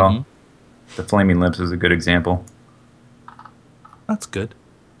pretty well. Mm-hmm. The Flaming Lips is a good example. That's good.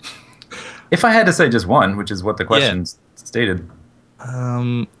 If I had to say just one, which is what the question stated.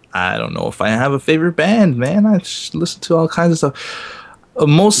 I don't know if I have a favorite band, man. I just listen to all kinds of stuff. Well,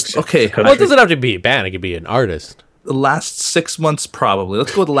 it doesn't have to be a band. It could be an artist. The last 6 months, probably.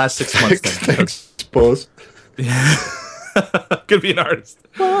 Let's go with the last 6 months then. Pause. Could be an artist.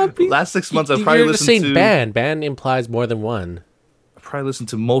 Well, last 6 months, I've probably listened to... band. Band implies more than one. I probably listened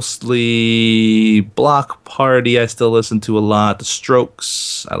to mostly Block Party. I still listen to a lot. The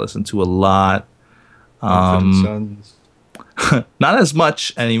Strokes, I listen to a lot. Sons. Not as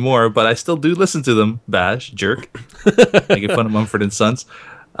much anymore, but I still do listen to them. Bash, jerk. Making fun of Mumford and Sons.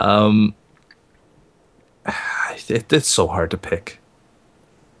 It's so hard to pick.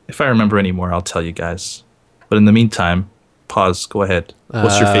 If I remember any more, I'll tell you guys. But in the meantime, pause. Go ahead.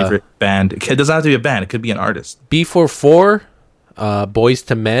 What's your favorite band? It doesn't have to be a band. It could be an artist. B44, Boys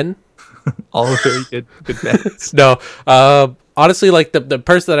to Men. All very good bands. No, honestly, like the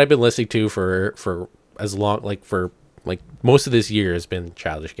person that I've been listening to for as long, for most of this year has been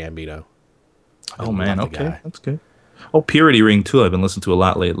Childish Gambino. Oh man, okay, that's good. Oh, Purity Ring too. I've been listening to a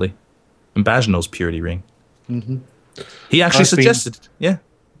lot lately. And Baj knows Purity Ring. Mm-hmm. He actually suggested,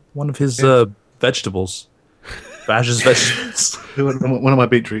 one of his vegetables. Baj's vegetables. One of my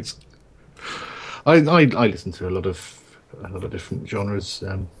beetroots. I listen to a lot of different genres,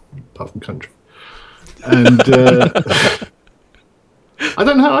 apart from country, and I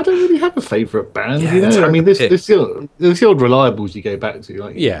don't know. I don't really have a favourite band. I mean, there's the old reliables you go back to,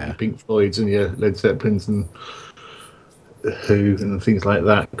 like your Pink Floyds and your Led Zeppelins and Who and things like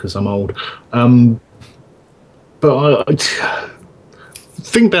that, because I'm old. But I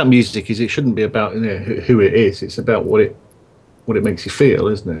thing about music is it shouldn't be about who it is. It's about what it makes you feel,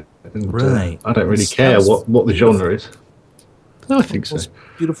 isn't it? And, right. I don't really care what the genre is. I think so. Most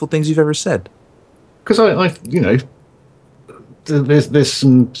beautiful things you've ever said. Because I there's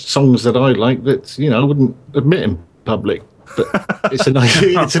some songs that I like that I wouldn't admit in public, but it's a nice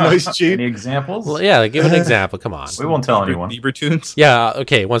tune. Any examples? Well, yeah, give an example. Come on. We won't tell anyone. Bieber tunes. Yeah.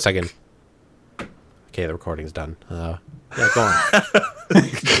 Okay. 1 second. Okay, the recording's done. Go on.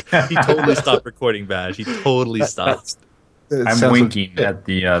 He totally stopped recording, Bash. He totally stopped. I'm winking at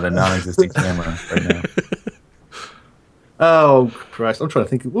the non-existent camera right now. Oh Christ! I'm trying to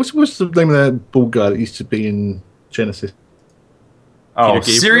think. What's the name of that bald guy that used to be in Genesis? Oh,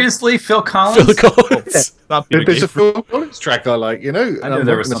 seriously, Phil Collins? Phil Collins. Not Peter There's Gabriel. a Phil Collins track I like. I knew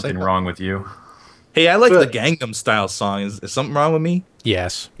there was something wrong with you. Hey, I like the Gangnam Style song. Is something wrong with me?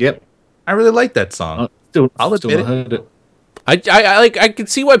 Yes. Yep. I really like that song. I'll admit it. Heard it. I can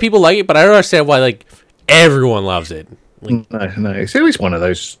see why people like it, but I don't understand why everyone loves it. No. It's always one of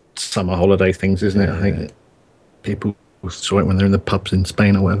those summer holiday things, isn't it? I think people saw it when they're in the pubs in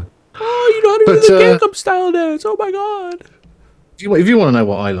Spain or whatever. Oh, you know how to do the Gangnam Style dance. Oh my god. If you want to know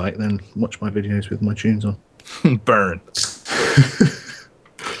what I like, then watch my videos with my tunes on. Burn.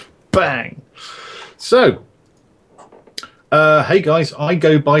 Bang. So, hey guys, I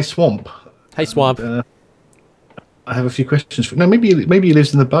go by Swamp. Hey Swamp. I have a few questions for. No, maybe he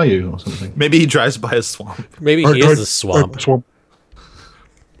lives in the bayou or something. Maybe he drives by a swamp. Maybe he is a swamp.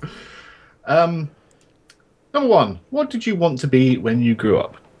 Number one, what did you want to be when you grew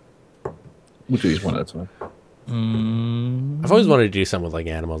up? We'll do these one at a time. I've always wanted to do something with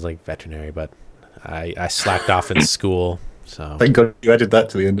animals, like veterinary, but I slacked off in school. So thank God you added that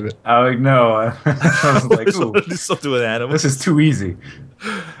to the end of it. Oh no! I was like, ooh, do something with animals. This is too easy.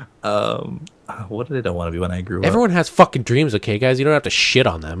 What did I want to be when I grew up? Everyone has fucking dreams, okay, guys? You don't have to shit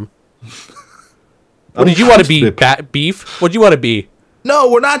on them. What did you want to be? Beef? What did you want to be? No,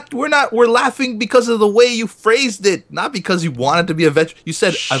 we're not. We're laughing because of the way you phrased it, not because you wanted to be a vet. You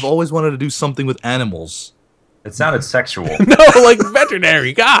said, I've always wanted to do something with animals. It sounded sexual. No, like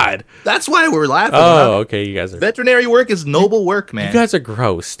veterinary. God. That's why we're laughing. Oh, okay. You guys are. Veterinary work is noble work, man. You guys are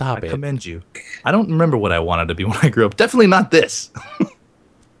gross. Stop I it. commend you. I don't remember what I wanted to be when I grew up. Definitely not this.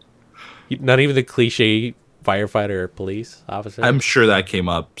 Not even the cliche firefighter or police officer. I'm sure that came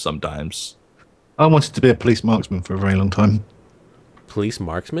up sometimes. I wanted to be a police marksman for a very long time. Police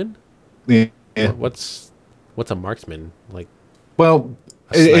marksman. Yeah. What's a marksman like? Well,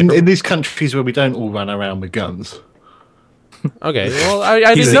 A in sniper? these countries where we don't all run around with guns. Okay, well,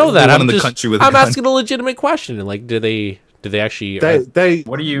 I He's didn't know that. the one I'm in the just country with a I'm gun. asking a legitimate question. Like, do they actually? They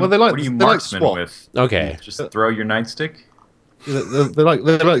What are you? Well, they're like, what are you they're like marksman SWAT. with? Okay. Just throw your nightstick. They're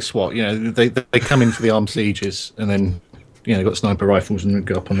like SWAT. You know, they come in for the armed sieges, and then they've got sniper rifles and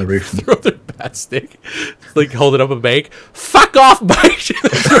go up on the roof. And, Throw their bat stick, like holding up a bank. Fuck off, Mike.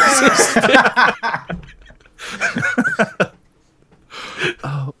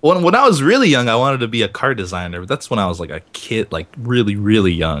 When I was really young, I wanted to be a car designer. But that's when I was like a kid, like really,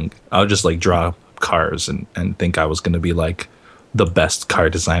 really young. I would just like draw cars and think I was going to be like the best car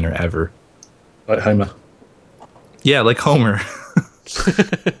designer ever. like Homer. Yeah, like Homer.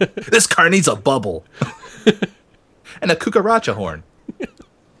 This car needs a bubble and a cucaracha horn.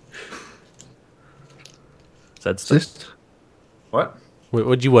 That's Assist? What?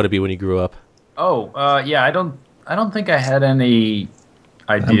 What'd you want to be when you grew up? Oh, yeah. I don't think I had any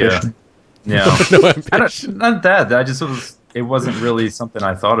idea. Ambition. No, No ambition. not that. It wasn't really something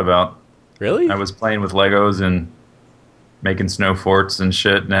I thought about. Really? I was playing with Legos and making snow forts and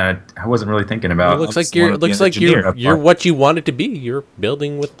shit, and I wasn't really thinking about. It looks just like you're wanted to be an engineer. you're what you wanted to be. You're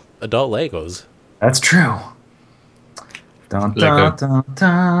building with adult Legos. That's true. Dun, Lego. dun, dun,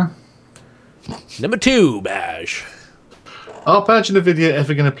 dun. Number 2, Bash. Are Badge and Nvidia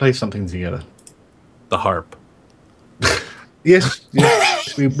ever going to play something together? the harp. Yes.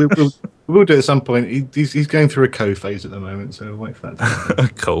 We'll do it at some point. He's going through a co-phase at the moment, so we'll wait for that to happen.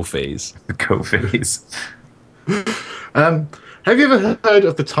 Co-phase. The co-phase. Have you ever heard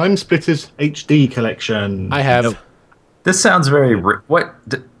of the Time Splitters HD collection? I have. This sounds very.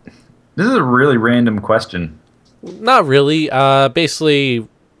 This is a really random question. Not really. Basically,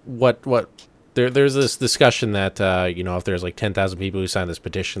 what there's this discussion that if there's like 10,000 people who sign this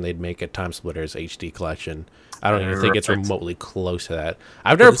petition, they'd make a Time Splitters HD collection. I don't even think it's remotely close to that.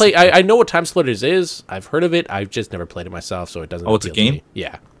 I've never played. I know what Time Splitters is. I've heard of it. I've just never played it myself, so it doesn't. Oh, it's a appeal to game? me.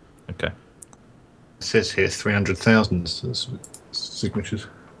 Yeah. Okay. It says here 300,000 signatures.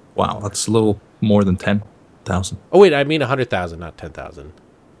 Wow, that's a little more than 10,000. Oh wait, I mean 100,000, not 10,000.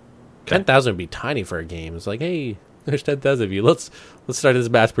 10,000 would be tiny for a game. It's like, hey, there's 10,000 of you. Let's start this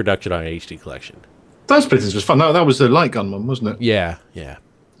mass production on an HD collection. Time Splitters was fun. That was the light gun one, wasn't it? Yeah. Yeah.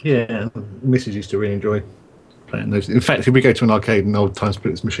 Mrs. used to really enjoy playing those. In fact, if we go to an arcade and an old Time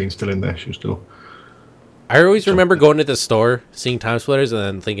Splitters machine's still in there, she'll still. I always remember going to the store, seeing Time Splitters, and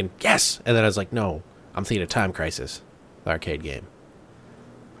then thinking, yes! And then I was like, no, I'm thinking of Time Crisis, the arcade game.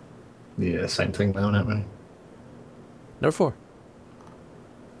 Yeah, same thing now, not really. Number 4.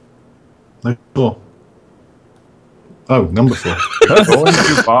 No 4. Oh, number 4. Going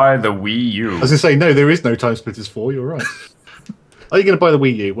to buy the Wii U. I was going to say, no, there is no Time Splitters 4, you're right. Are you going to buy the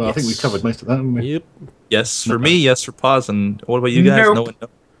Wii U? Well, I think we Yes. covered most of that, haven't we? Yep. Yes for me, yes for pause. And what about you guys? Nope. No one knows.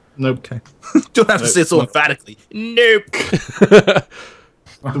 Nope. Okay. Don't have to say it so emphatically. Nope.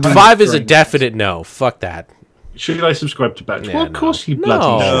 5 is a definite no. Fuck that. Should I subscribe to Batch? Yeah, well, of no. course you No.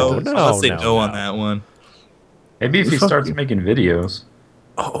 bloody No, should. no. I'll say no no. on that one. Maybe if he Fuck starts you. making videos.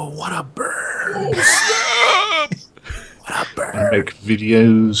 Oh, what a bird. What a I bird. make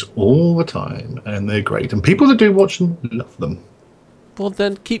videos all the time, and they're great. And people that do watch them love them. Well,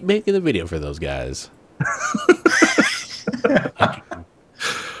 then keep making the video for those guys.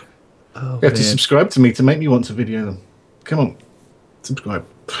 You have to subscribe to me to make me want to video them. Come on, subscribe.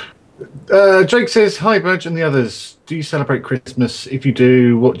 Jake says, hi, Badge and the others. Do you celebrate Christmas? If you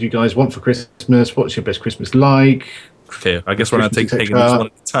do, what do you guys want for Christmas? What's your best Christmas like? Okay, I guess we're not Christmas, taking etc. these one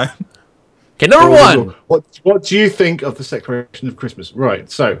at a time. Okay, number 1. What do you think of the celebration of Christmas? Right,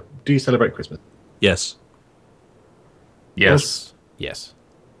 so, do you celebrate Christmas? Yes. Yes. Yes.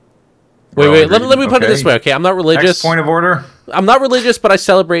 We're all Wait, let agreed. me put it this Okay. way, okay? I'm not religious. Next point of order. I'm not religious, but I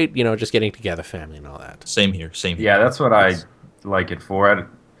celebrate, just getting together, family and all that. Same here. Same here. Yeah, that's what I like it for.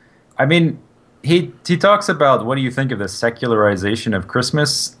 I mean, he talks about what do you think of the secularization of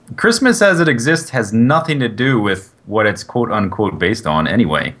Christmas? Christmas as it exists has nothing to do with what it's quote unquote based on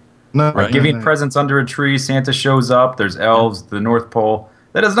anyway. No, Right. Giving no. presents under a tree, Santa shows up, there's elves, the North Pole.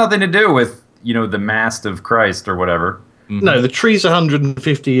 That has nothing to do with, the mast of Christ or whatever. No, the tree's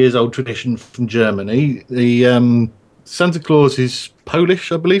 150 years old tradition from Germany. The Santa Claus is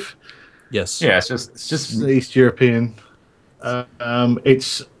Polish, I believe. Yes. Yeah, it's just East European.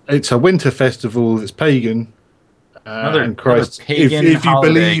 It's a winter festival that's pagan. And Christ, pagan if you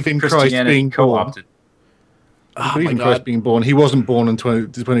holiday, believe in Christ Christianity being born, co-opted. you believe in Christ being born, he wasn't born on the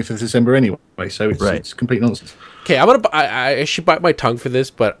 25th of December anyway, so it's complete nonsense. Okay, I should bite my tongue for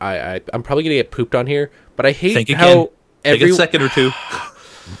this, but I'm probably gonna get pooped on here. But I hate Think how again. Take a second or two.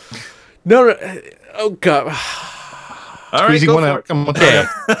 No, oh god. All right, Squeezing go one for out. it. Come on, try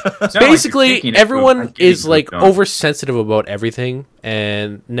it. Basically, everyone is like oversensitive about everything,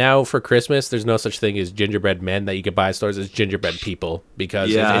 and now for Christmas, there's no such thing as gingerbread men that you could buy at stores. It's gingerbread people because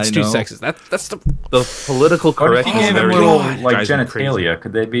it's too sexist. That's the political correctness. What if you gave of them everything little like drives me crazy. genitalia?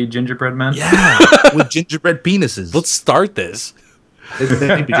 Could they be gingerbread men? Yeah, with gingerbread penises. Let's start this.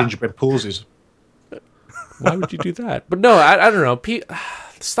 There'd be gingerbread pauses. Why would you do that? But no, I don't know.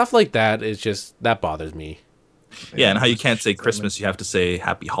 Stuff like that is just that bothers me. Yeah, and how you can't say Christmas, you have to say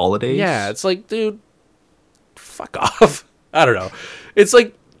Happy Holidays. Yeah, it's like, dude, fuck off. I don't know. It's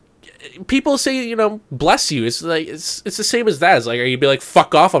like people say, bless you. It's like it's the same as that. It's like, are you be like,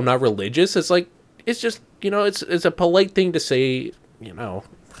 fuck off? I'm not religious. It's like it's just it's a polite thing to say. I don't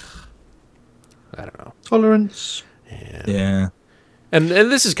know. Tolerance. Yeah. And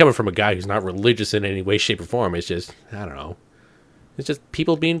this is coming from a guy who's not religious in any way, shape, or form. It's just I don't know. It's just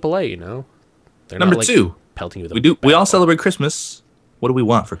people being polite. They're Number not, like, two. pelting you with We all celebrate Christmas. What do we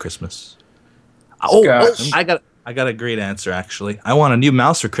want for Christmas? I got a great answer actually. I want a new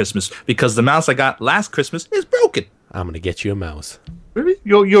mouse for Christmas because the mouse I got last Christmas is broken. I'm gonna get you a mouse. Really?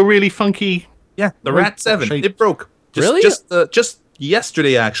 You're really funky. Yeah, the Rat 7. shape. It broke. Really? Just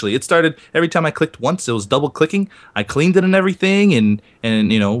yesterday actually. It started every time I clicked once. It was double clicking. I cleaned it and everything, and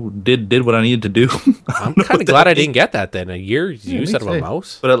did what I needed to do. I'm kind of glad I didn't get that then. A year's use out of a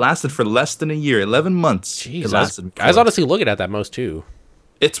mouse. But it lasted for less than a year. 11 months. Jeez, it lasted. I was honestly looking at that mouse too.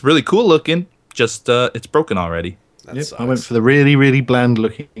 It's really cool looking. Just it's broken already. Yep, I went for the really, really bland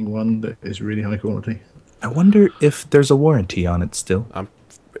looking one that is really high quality. I wonder if there's a warranty on it still.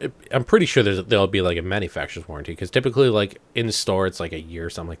 I'm pretty sure there'll be like a manufacturer's warranty because typically like in store it's like a year or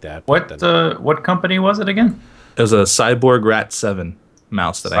something like that. What company was it again? It was a Cyborg Rat 7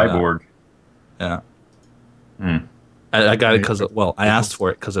 mouse that Cyborg. I got. Yeah. I got it because I asked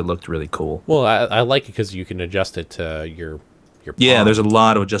for it because it looked really cool. Well, I like it because you can adjust it to your Yeah, palm, there's a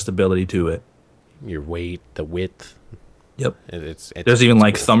lot of adjustability to it. your weight, the width. Yep. There's even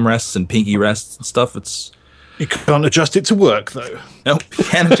like thumb rests and pinky rests and stuff. You can't adjust it to work though. Nope,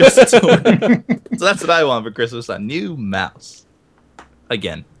 can't adjust it to work. So that's what I want for Christmas, a new mouse.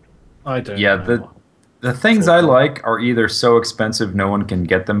 Again. I don't Yeah, know. the things I like are either so expensive no one can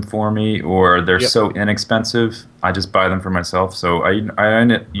get them for me, or they're so inexpensive I just buy them for myself. So I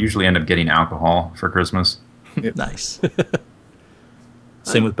usually end up getting alcohol for Christmas. Yep. Nice.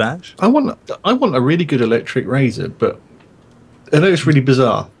 Same with Bash. I want a really good electric razor, but I know it's really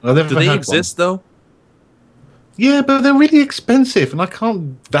bizarre. I've never Do they had exist one. though? Yeah, but they're really expensive, and I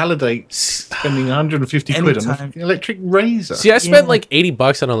can't validate spending 150 quid on an electric razor. See, I spent like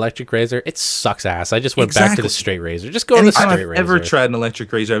 $80 on an electric razor. It sucks ass. I just went back to the straight razor. Just go to the Anytime straight I've razor. ever tried an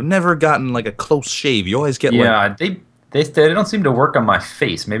electric razor, I've never gotten like a close shave. You always get like They don't seem to work on my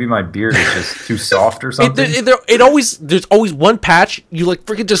face. Maybe my beard is just too soft or something. There's always one patch. You like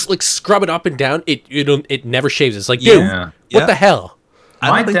freaking just like scrub it up and down. It never shaves. It's like, dude, what the hell?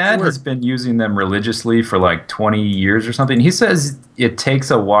 My dad has been using them religiously for like 20 years or something. He says it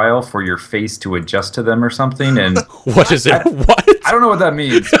takes a while for your face to adjust to them or something. And what is it? What? I don't know what that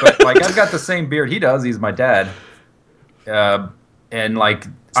means, but like I've got the same beard he does. He's my dad. And like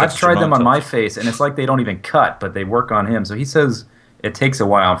I've tried them on my face, and it's like they don't even cut, but they work on him. So he says it takes a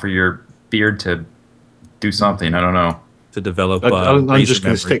while for your beard to do something. I don't know. To develop. I'm just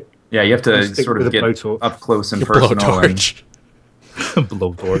going to stick. Yeah, you have to sort of get up close and personal.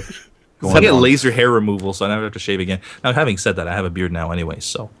 Blowtorch. I get laser hair removal, so I never have to shave again. Now, having said that, I have a beard now anyway,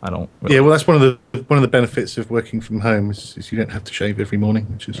 so I don't. Really. Yeah, well, that's one of the benefits of working from home is you don't have to shave every morning,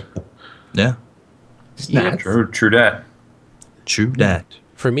 which is true that. True that.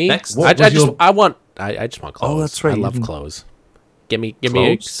 For me, Next. I just want clothes. Oh, that's right. I love clothes. Give me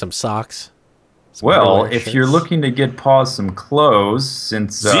some socks. Well, if you're looking to get Paws some clothes,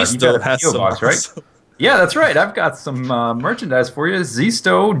 since you got a PO box, right? Yeah, that's right. I've got some merchandise for you.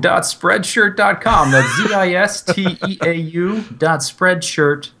 Zisto.spreadshirt.com. That's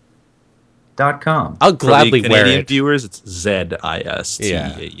zisteau.spreadshirt.com. I'll gladly For the wear Canadian it. viewers, it's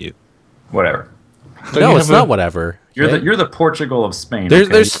ZISTEAU. Whatever. No, it's not whatever. You're the Portugal of Spain.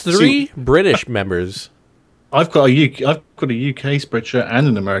 There's 3 British members. I've got a UK spreadshirt and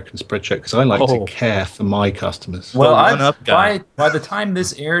an American spreadshirt because I like to care for my customers. Well, by the time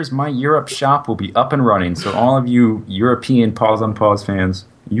this airs, my Europe shop will be up and running. So all of you European Pause on Pause fans,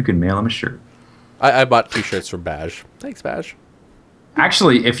 you can mail them a shirt. I bought 2 shirts from Baj. Thanks, Baj.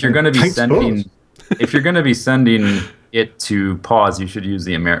 Actually, if you're going to be sending it to Pause, you should use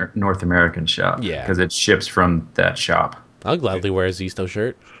the North American shop. Yeah, because it ships from that shop. I'll gladly wear a Zisto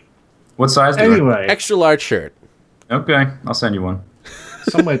shirt. What size? Anyway, extra large shirt. Okay, I'll send you one.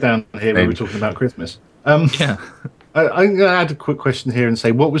 Somewhere down here where we're talking about Christmas. Yeah. I'm going to add a quick question here and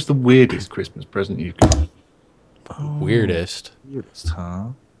say, what was the weirdest Christmas present you've got? Weirdest, huh?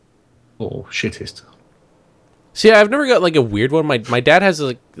 Or shittest? See, I've never got like a weird one. My dad has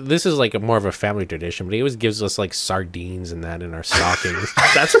this is like more of a family tradition, but he always gives us like sardines and that in our stockings.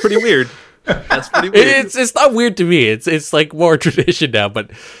 That's pretty weird. That's pretty weird. It's not weird to me. It's like more tradition now, but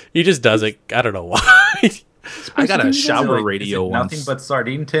he just does it. I don't know why. I got a shower radio once. Nothing but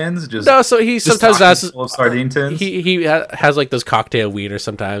sardine tins. No, so he sometimes has full of sardine tins. He has like those cocktail wiener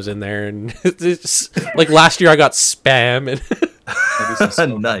sometimes in there, and it's like last year I got Spam and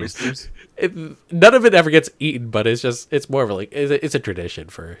Nice. None of it ever gets eaten, but it's more of it's a tradition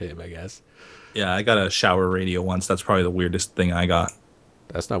for him, I guess. Yeah, I got a shower radio once. That's probably the weirdest thing I got.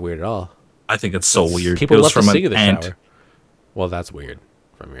 That's not weird at all. I think it's so weird. People love to sing in the aunt. shower. Well, that's weird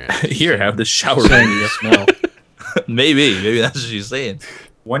from your aunt. Here, have the shower radio smell. Maybe that's what she's saying.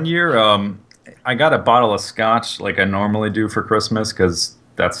 One year, I got a bottle of scotch like I normally do for Christmas because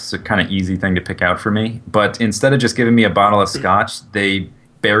that's a kind of easy thing to pick out for me. But instead of just giving me a bottle of scotch, they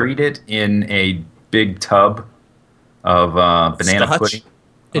buried it in a big tub of banana Scotch? pudding.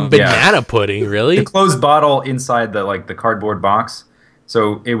 In banana pudding, really? The closed bottle inside the cardboard box.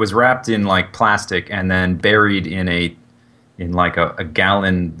 So it was wrapped in like plastic and then buried in a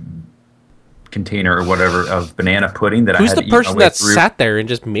gallon container or whatever of banana pudding that Who's I had the to eat person my way that through. sat there and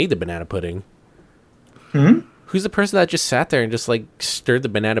just made the banana pudding? Who's the person that just sat there and just like stirred the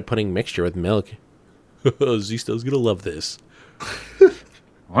banana pudding mixture with milk? Zisto's gonna love this.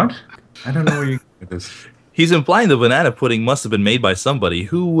 What? I don't know where you get with this. He's implying the banana pudding must have been made by somebody.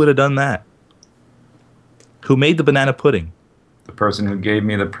 Who would have done that? Who made the banana pudding? The person who gave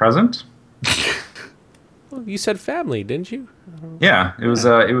me the present? Well, you said family, didn't you? Yeah, it was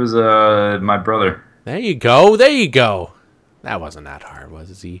my brother. There you go. There you go. That wasn't that hard, was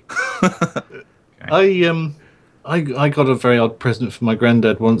it, Z? I got a very odd present from my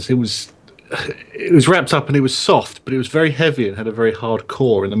granddad once. It was wrapped up and it was soft, but it was very heavy and had a very hard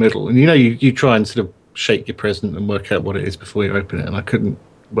core in the middle. And you try and sort of shake your present and work out what it is before you open it. And I couldn't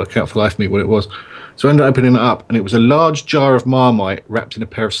work out for the life of me what it was. So I ended up opening it up, and it was a large jar of Marmite wrapped in a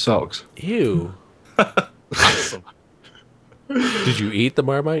pair of socks. Ew. Awesome. Did you eat the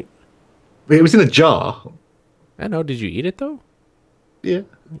Marmite? It was in a jar. I know. Did you eat it though? Yeah.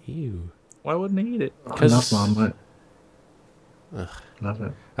 Ew. Why wouldn't he eat it? I love Marmite. Love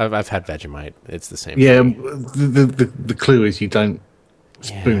it. I've had Vegemite. It's the same. Yeah, thing. the clue is you don't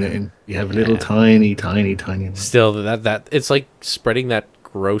spoon it in. You have a little tiny one. Still, that it's like spreading that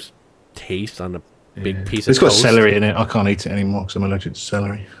gross taste on a big piece of It's got toast. celery in it. I can't eat it anymore because I'm allergic to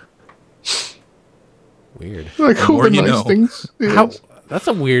celery. Weird. Like all more the you nice know. things. Yeah. How? That's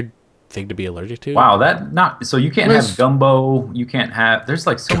a weird thing to be allergic to. Wow, so you can't have gumbo. You can't have. There's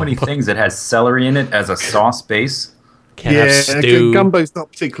like so many things that has celery in it as a sauce base. Can't have stew. Gumbo's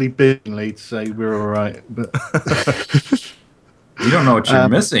not particularly big in Leeds, so we're all right. But You don't know what you're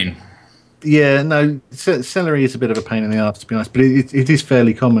missing. yeah, no, celery is a bit of a pain in the arse, to be honest. But it is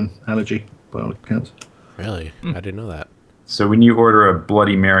fairly common allergy by all accounts. Really? I didn't know that. So when you order a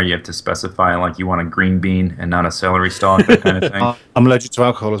Bloody Mary, you have to specify like you want a green bean and not a celery stalk, that kind of thing. I'm allergic to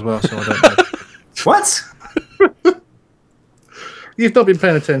alcohol as well, so I don't know. What? You've not been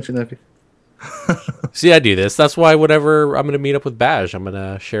paying attention, have you? See, I do this. That's why whenever I'm going to meet up with Baj, I'm going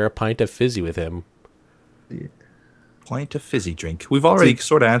to share a pint of fizzy with him. Pint of fizzy drink. We've already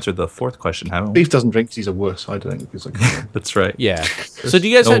sort of answered the fourth question, haven't we? Beef doesn't drink because he's a wuss, I don't think. That's right. Yeah. So do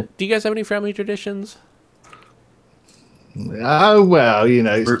you guys have any family traditions? Oh, well,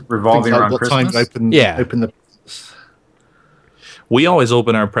 it's revolving things like around what time Christmas? to open the... We always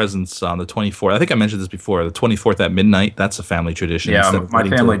open our presents on the 24th. I think I mentioned this before. The 24th at midnight. That's a family tradition. Yeah, Instead of my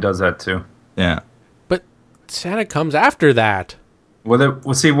waiting family till- does that too. Yeah. But Santa comes after that.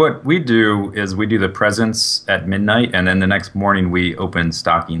 Well, see, what we do is we do the presents at midnight, and then the next morning we open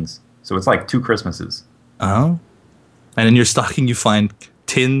stockings. So it's like 2 Christmases. Oh. And in your stocking, you find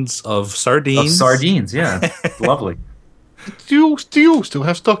tins of sardines. Of sardines, yeah. Lovely. Do you all still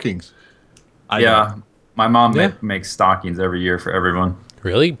have stockings? Yeah. My mom makes stockings every year for everyone.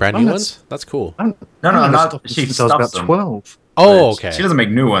 Really? Brand new ones? That's cool. No, not she stuffs about them. 12. Oh, okay. She doesn't make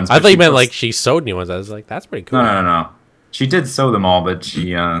new ones. I but thought you she meant puts- like she sewed new ones. I was like, that's pretty cool. No. She did sew them all, but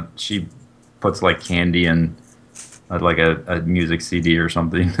she puts like candy and like a music CD or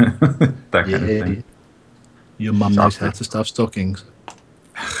something. That kind of thing. Your mum knows how to stuff stockings.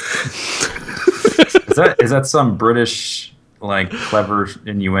 Is that some British like clever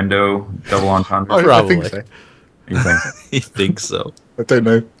innuendo, double entendre? I think so. You think? You think so? I don't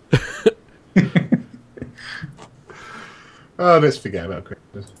know. Oh, let's forget about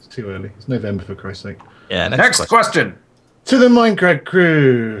Christmas. It's too early. It's November, for Christ's sake. Yeah. Next question. To the Minecraft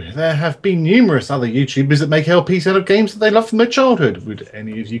crew, there have been numerous other YouTubers that make LPs out of games that they love from their childhood. Would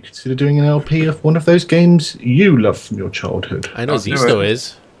any of you consider doing an LP of one of those games you love from your childhood? I know I'll do Zisto it.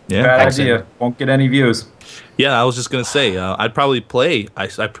 is. Yeah. Bad Excellent. idea. Won't get any views. Yeah, I was just gonna say I'd probably play. I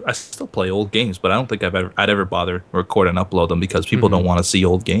still play old games, but I don't think I'd ever bother record and upload them because people don't want to see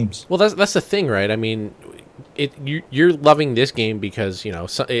old games. Well, that's the thing, right? I mean, you're loving this game because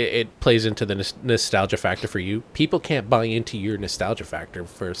it plays into the nostalgia factor for you. People can't buy into your nostalgia factor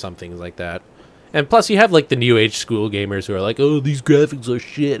for some things like that. And plus, you have like the new age school gamers who are like, "Oh, these graphics are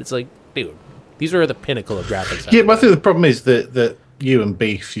shit." It's like, dude, these are the pinnacle of graphics. Yeah, but I think the problem is that you and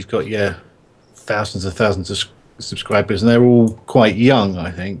Beef, you've got thousands of subscribers, and they're all quite young,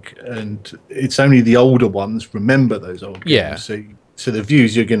 I think. And it's only the older ones remember those old games. Yeah. So the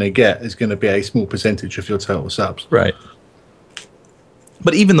views you're going to get is going to be a small percentage of your total subs. Right.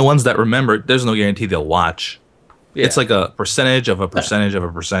 But even the ones that remember, there's no guarantee they'll watch. Yeah. It's like a percentage of a percentage of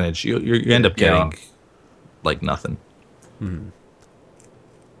a percentage. You end up getting like nothing. But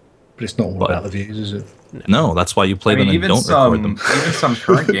it's not all about the views, is it? No, that's why you play them and even don't record them. even some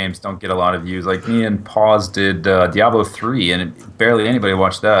current games don't get a lot of views. Like me and Paws did Diablo 3, and barely anybody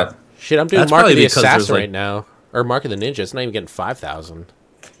watched that. Shit, I'm doing That's Mark of probably the because there's, Assassin like- right now, or Mark of the Ninja. It's not even getting 5,000.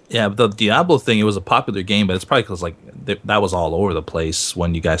 Yeah, but the Diablo thing, it was a popular game, but it's probably because like that was all over the place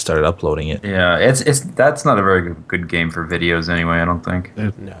when you guys started uploading it. Yeah, it's that's not a very good game for videos anyway. I don't think.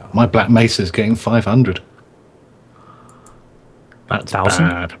 No. My Black Mesa's getting 500. That's 1,000?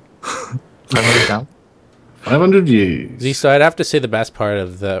 bad. 500 views. Z, so I'd have to say the best part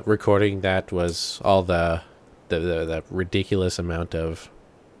of the recording that was all the ridiculous amount of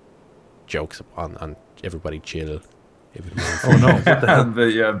jokes on everybody chill. Oh no! What the hell?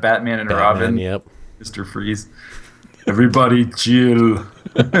 The Batman and Batman, Robin, yep. Mr. Freeze. Everybody chill.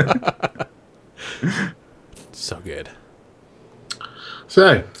 So good.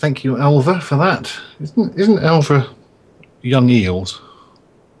 So, thank you, Alva, for that. Isn't Alva young eels?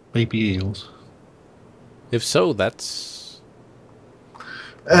 Baby eels? If so, that's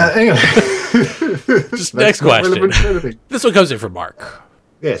Anyway. just next That's not question. relevant to anything. This one comes in from Mark.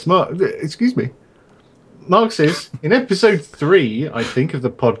 Yes, Mark, excuse me. Mark says, in episode 3, I think, of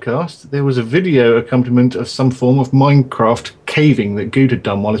the podcast, there was a video accompaniment of some form of Minecraft caving that Good had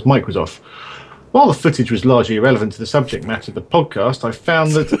done while his mic was off. While the footage was largely irrelevant to the subject matter of the podcast, I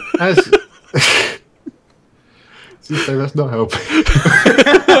found that as... So that's not helping.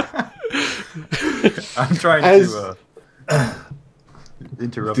 I'm trying As- to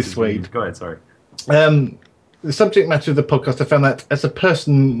interrupt. Dissuade. you. Go ahead. Sorry. The subject matter of the podcast, I found that as a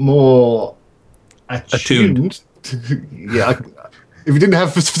person more attuned yeah, if you didn't have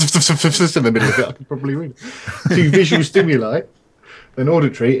in the middle of it, I could probably read it. To visual stimuli than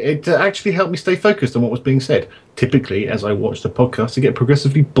auditory, it actually helped me stay focused on what was being said. Typically, as I watch the podcast, I get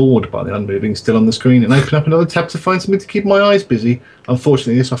progressively bored by the unmoving still on the screen and open up another tab to find something to keep my eyes busy.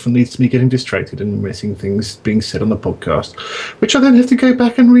 Unfortunately, this often leads to me getting distracted and missing things being said on the podcast, which I then have to go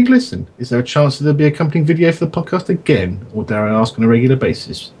back and re-listen. Is there a chance that there'll be accompanying video for the podcast again, or dare I ask on a regular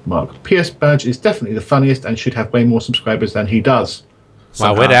basis? Mark, PS Badge is definitely the funniest and should have way more subscribers than he does.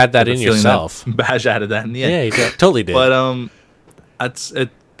 Wow, way to add that I have in a feeling yourself. that Badge added that in the end. Yeah, you totally did. But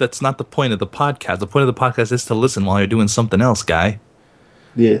that's not the point of the podcast. The point of the podcast is to listen while you're doing something else, guy.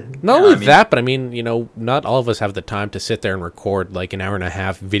 Yeah. Not only I mean- that, but I mean, not all of us have the time to sit there and record like an hour and a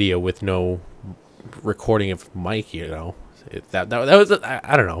half video with no recording of mic. That was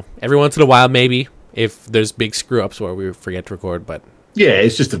I don't know. Every once in a while, maybe if there's big screw ups where we forget to record, but Yeah,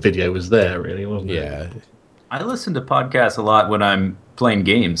 it's just the video was there, really, wasn't it? yeah, I listen to podcasts a lot when I'm playing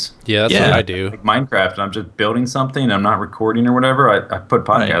games, that's Yeah. what I do. like Minecraft, and I'm just building something. I'm not recording or whatever. I put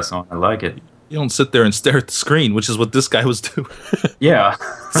podcasts on. I like it. You don't sit there and stare at the screen, which is what this guy was doing. Yeah.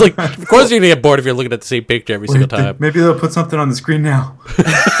 It's like, of course you're gonna get bored if you're looking at the same picture every single time. Maybe they'll put something on the screen now.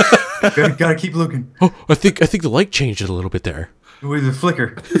 gotta keep looking. Oh, I think the light changed it a little bit there. Wait, the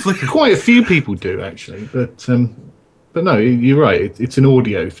flicker. Quite a few people do, actually, but no, you're right. It's an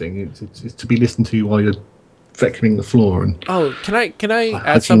audio thing. It's to be listened to while you're vacuuming the floor and can I add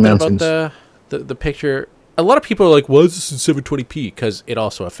hiking something mountains. about the picture? A lot of people are like, "Why is this in 720p?" Because it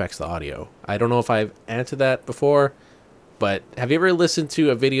also affects the audio. I don't know if I've answered that before, but have you ever listened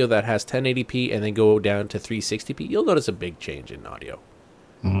to a video that has 1080p and then go down to 360p? You'll notice a big change in audio.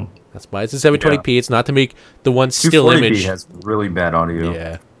 Mm-hmm. That's why it's in 720p. Yeah. It's not to make the one still 240p image. has really bad audio.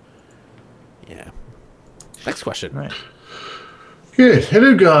 Yeah. Next question. Right. Good.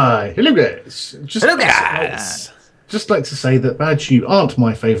 Hello, guys. Hello, guys. Just like to say that, Badge, you aren't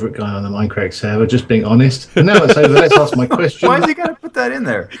my favourite guy on the Minecraft server, just being honest. And now it's over, let's ask my question. Why is he got to put that in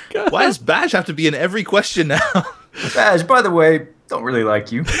there? Why does Badge have to be in every question now? Badge, by the way, don't really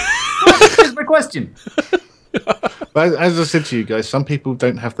like you. Here's my question. But as I said to you guys, some people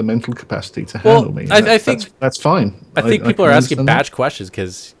don't have the mental capacity to handle me. I think that's fine. I think people are asking Badge questions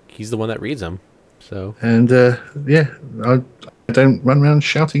because he's the one that reads them. So and I don't run around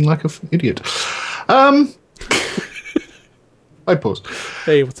shouting like an idiot. I paused.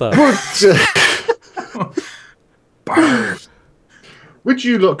 Hey, what's up? Would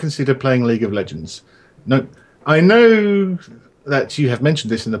you lot consider playing League of Legends? No, I know that you have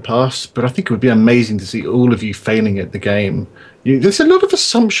mentioned this in the past, but I think it would be amazing to see all of you failing at the game. There's a lot of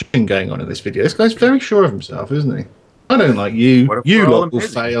assumption going on in this video. This guy's very sure of himself, isn't he? I don't like you. You lot will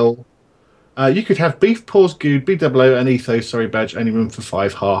fail. You could have Beef Paws, Good, BWO, and Ethos, Badge, only room for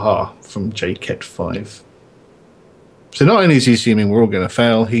 5, ha from JKet5. So not only is he assuming we're all going to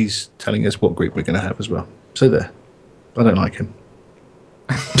fail, he's telling us what group we're going to have as well. So there. I don't like him.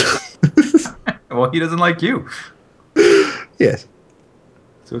 Well, he doesn't like you. Yes.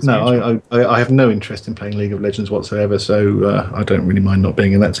 So no, I have no interest in playing League of Legends whatsoever, so I don't really mind not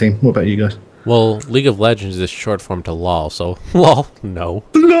being in that team. What about you guys? Well, League of Legends is short form to LOL, so LOL, no.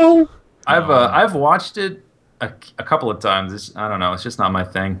 LOL! I've watched it a couple of times. I don't know. It's just not my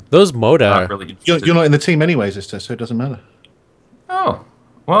thing. Those MODA. Really you're not in the team anyways, so it doesn't matter. Oh,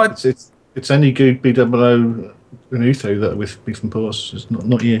 well, it's only Good, BWO, and Utho that are with Beef and Paws. It's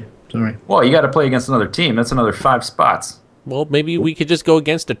not you. Sorry. Well, you got to play against another team. That's another 5 spots. Well, maybe we could just go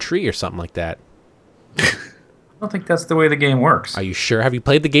against a tree or something like that. I don't think that's the way the game works. Are you sure? Have you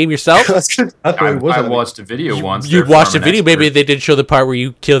played the game yourself? I watched a video once. You watched a video. Maybe they did show the part where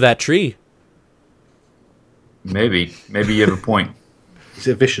you kill that tree. Maybe you have a point. Is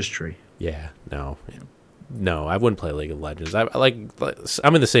it a vicious tree? Yeah. No, I wouldn't play League of Legends. I'm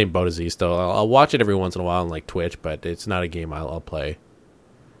in the same boat as these, though. I'll watch it every once in a while on like Twitch, but it's not a game I'll play.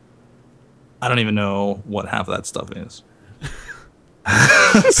 I don't even know what half of that stuff is.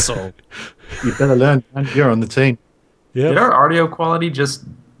 So you better learn. You're on the team. Yeah. Did our audio quality just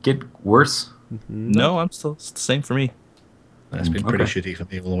get worse? No, it's the same for me. It's been pretty shitty for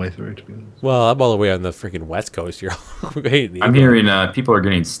me all the way through, to be honest. Well, I'm all the way on the freaking West Coast here. I'm hearing people are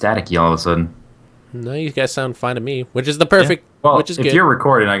getting staticky all of a sudden. No, you guys sound fine to me, which is the perfect. Yeah. Well, which is if good. You're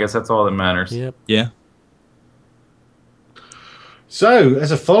recording, I guess that's all that matters. Yep. Yeah. So,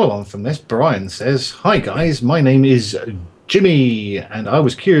 as a follow-on from this, Brian says, "Hi guys, my name is Jimmy, and I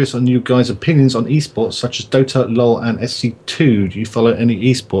was curious on you guys' opinions on esports such as Dota, LoL, and SC2. Do you follow any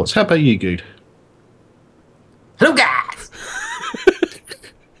esports? How about you, Good?" Hello, guys.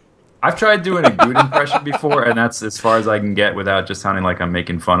 I've tried doing a Good impression before, and that's as far as I can get without just sounding like I'm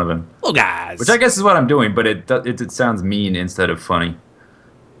making fun of him. Hello, guys. Which I guess is what I'm doing, but it sounds mean instead of funny.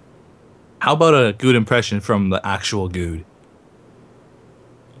 How about a Good impression from the actual Good?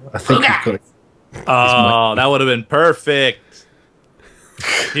 I think you've got it. Oh, that would have been perfect.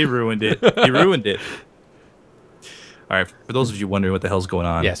 He ruined it. All right, for those of you wondering what the hell's going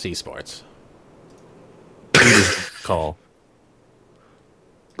on. Yes, esports. Call.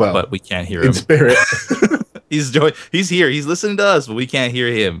 Well, but we can't hear in him. spirit. He's here. He's listening to us, but we can't hear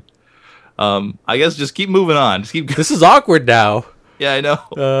him. I guess just keep moving on. Just keep. This is awkward now. Yeah, I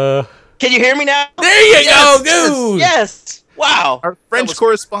know. Can you hear me now? There you go, dude. Yes. Wow. Our French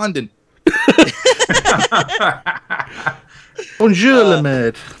correspondent. Bonjour, le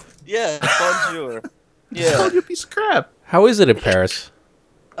maître. Yeah, bonjour. Yeah. Called you a piece of crap. How is it in Paris?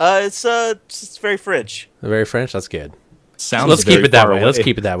 It's very French. Very French. That's good. Sounds Let's keep very it that far way. away. Let's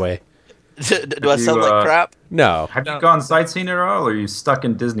keep it that way. Do I sound like crap? No. Have you gone sightseeing at all, or are you stuck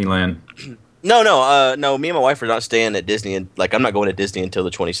in Disneyland? No. Me and my wife are not staying at Disney, and I'm not going to Disney until the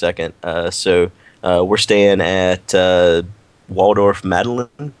 22nd. So we're staying at Waldorf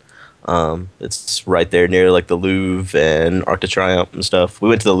Madeline. It's right there near like the Louvre and Arc de Triomphe and stuff. We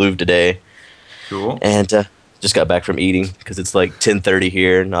went to the Louvre today. Cool. And just got back from eating because it's like 10:30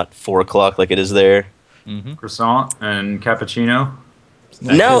 here, not 4 o'clock like it is there. Mm-hmm. Croissant and cappuccino.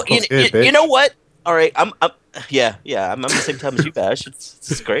 No, you know what? All right, I'm the same time as you, Bash.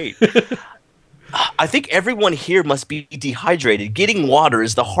 It's great. I think everyone here must be dehydrated. Getting water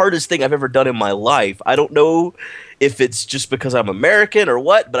is the hardest thing I've ever done in my life. I don't know if it's just because I'm American or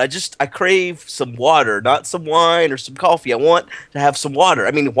what, but I crave some water, not some wine or some coffee. I want to have some water.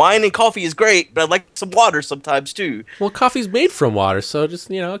 I mean, wine and coffee is great, but I'd like some water sometimes too. Well, coffee's made from water, so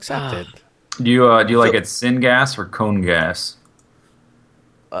just accept it. Do you like it syngas or cone gas?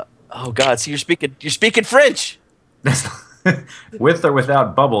 Oh God! So you're speaking French. With or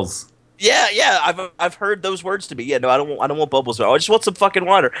without bubbles? Yeah. I've heard those words to me. Yeah, no, I don't want bubbles. I just want some fucking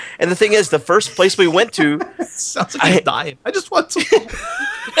water. And the thing is, the first place we went to sounds like he's dying. I just want some. yeah,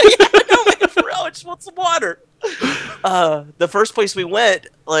 no, man, for real, I just want some water. The first place we went,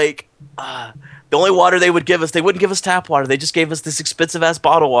 the only water they would give us, they wouldn't give us tap water. They just gave us this expensive ass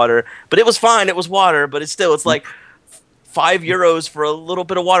bottled water. But it was fine. It was water, but it's like €5 for a little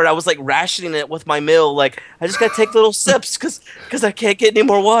bit of water. I was like rationing it with my meal. Like, I just gotta take little sips because I can't get any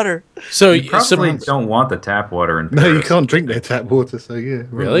more water. So you probably don't want the tap water in Paris. No, you can't drink their tap water. So yeah,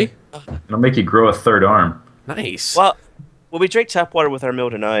 really, it'll make you grow a third arm. Nice. Well, we drank tap water with our meal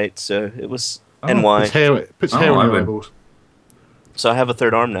tonight, so it was and wine. Puts hair on your eyeballs. So I have a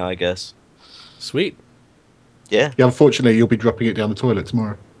third arm now, I guess. Sweet. Yeah. Yeah. Unfortunately, you'll be dropping it down the toilet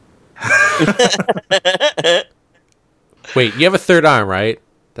tomorrow. Wait, you have a third arm, right?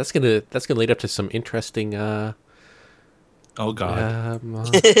 That's gonna lead up to some interesting. Oh God!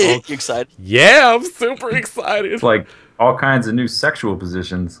 You excited? Yeah, I'm super excited. It's like all kinds of new sexual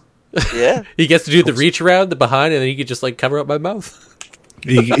positions. Yeah. He gets to do the reach around, the behind, and then he can just cover up my mouth.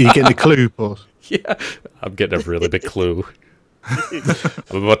 You getting the clue, boss? Yeah, I'm getting a really big clue.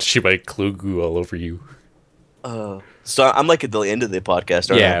 I'm about to shoot my clue goo all over you. So I'm like at the end of the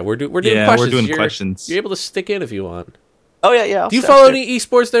podcast, aren't I? We're doing questions. We're doing questions. You're able to stick in if you want. Oh yeah. Do you follow any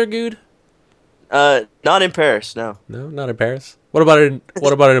esports there, Good? Not in Paris, no. No, not in Paris. What about in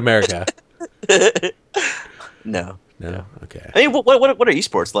America? No. Okay. I mean, what are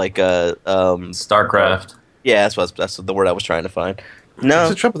esports like? StarCraft. Yeah, that's the word I was trying to find. No, that's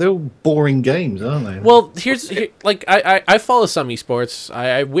the trouble. They're all boring games, aren't they? Well, I follow some esports.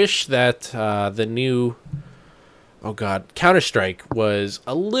 I wish that the new, Counter-Strike was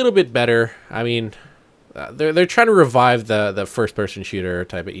a little bit better. I mean, they're trying to revive the first-person shooter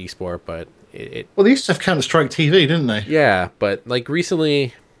type of esport, but well, they used to have Counter-Strike TV, didn't they? Yeah, but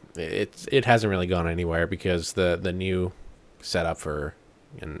recently, it hasn't really gone anywhere because the new setup so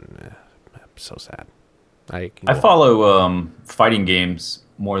sad. I follow fighting games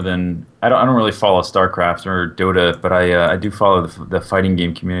more than I don't really follow StarCraft or Dota, but I do follow the fighting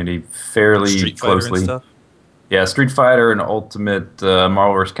game community fairly Street closely. Fighter and stuff? Yeah, Street Fighter and Ultimate,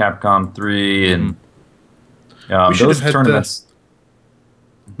 Marvel vs. Capcom 3, and those tournaments.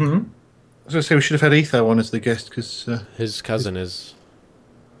 I was going to say we should have had Etho on as the guest because his cousin is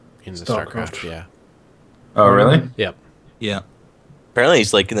in the StarCraft. Yeah. Oh, really? Yep. Yeah. Apparently,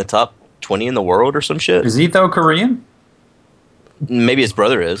 he's in the top 20 in the world or some shit. Is Etho Korean? Maybe his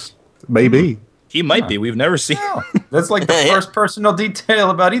brother is. Maybe. He might be. We've never seen him. That's like the first personal detail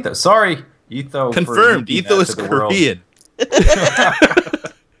about Etho. Sorry, Etho. Confirmed. Etho is Korean.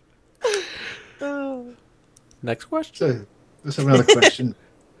 Next question. So, let's have another question.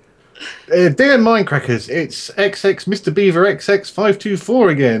 Dear Mindcrackers, it's XX Mr. Beaver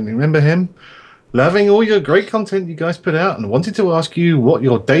XX524 again. Remember him? Loving all your great content you guys put out and wanted to ask you what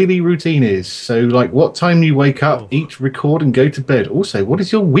your daily routine is. So, what time you wake up, eat, record, and go to bed. Also, what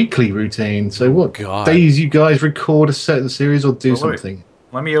is your weekly routine? So, what days you guys record a certain series or do something?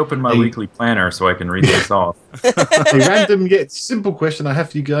 Let me open my weekly planner so I can read this off. A random yet simple question I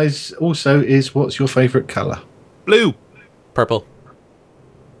have for you guys also is, what's your favorite color? Blue. Purple.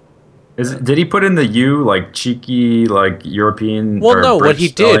 Did he put in the U, cheeky, European? Well, no. What he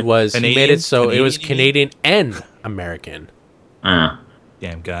did was Canadian? He made it so it was Canadian and American.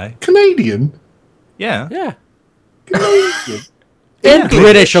 Damn guy. Canadian? Yeah. Yeah. Canadian. And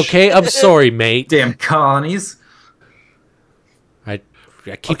British, okay? I'm sorry, mate. Damn colonies.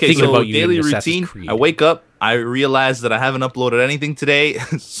 I keep thinking about you daily in Assassin's routine. Creed. I wake up. I realize that I haven't uploaded anything today,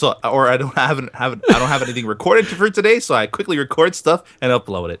 or I don't have anything recorded for today. So I quickly record stuff and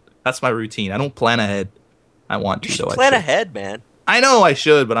upload it. That's my routine. I don't plan ahead. I want to. You should plan ahead, man. I know I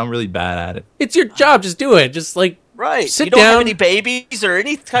should, but I'm really bad at it. It's your job. Just do it. Just right. Sit you don't down. Have any babies or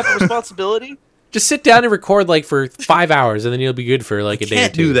any type of responsibility. Just sit down and record for 5 hours, and then you'll be good for a day or two. I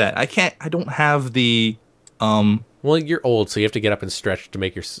can't do that. I don't have the. Well, you're old, so you have to get up and stretch to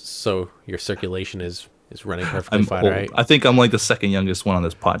make your circulation is running perfectly fine, old. right? I think I'm the second youngest one on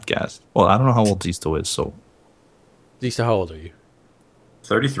this podcast. Well, I don't know how old Zisto is, so. Zisto, how old are you?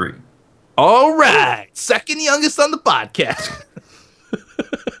 33. All right, second youngest on the podcast.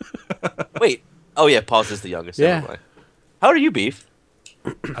 Wait, Oh yeah, Paws is the youngest. Yeah. Never mind. How old are you, Beef?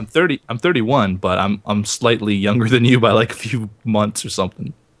 I'm 30. I'm 31, but I'm slightly younger than you by like a few months or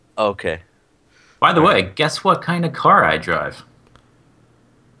something. Okay. By the way, guess what kind of car I drive?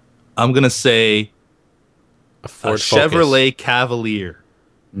 I'm gonna say A a Ford Focus. Chevrolet Cavalier.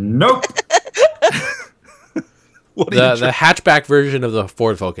 Nope. What are you The hatchback version of the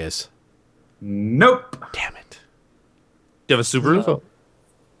Ford Focus. Nope. Damn it. Do you have a Subaru?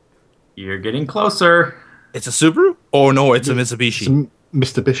 You're getting closer. It's a Subaru? Oh no, it's a Mitsubishi. Some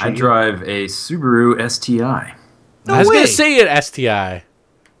Mr. Bishop. I drive a Subaru STI. No I was way. gonna say an STI.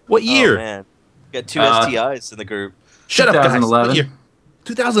 What year? Oh, man. Got two Uh, STIs in the group. Shut up, guys. 2011. What year?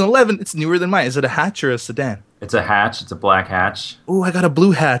 2011. It's newer than mine. Is it a hatch or a sedan? It's a hatch. It's a black hatch. Oh, I got a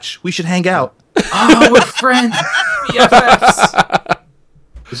blue hatch. We should hang out. Oh, we're friends. BFFs.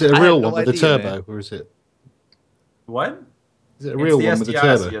 Is it a I real had no one with a idea, turbo, man. or is it? What? Is it a real It's the one with a STIs,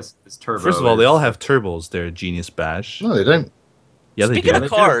 turbo? Yes, it's turbo. First of all, they all have turbos. They're a Genius Bash. No, they don't. Yeah, they Speaking do. of They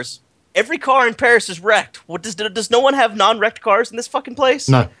do. cars, every car in Paris is wrecked. What does no one have non-wrecked cars in this fucking place?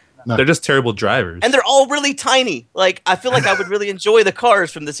 No, no. They're just terrible drivers. And they're all really tiny. Like I feel like I would really enjoy the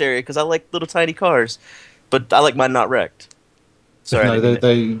cars from this area because I like little tiny cars, but I like mine not wrecked. Sorry. I no, didn't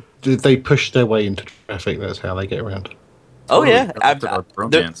mean they push their way into traffic. That's how they get around. Oh yeah, That's our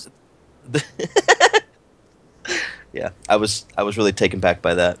bromance. yeah. I was really taken back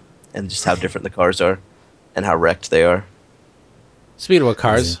by that and just how different the cars are, and how wrecked they are. Speaking of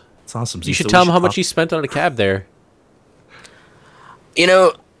cars, It's awesome. you should So tell we him how much talk- he spent on a cab there. You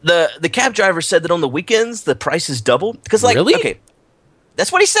know, the cab driver said that on the weekends the price is double because like Really? okay,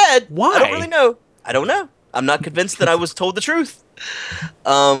 that's what he said. Why? I don't really know. I don't know. I'm not convinced that I was told the truth.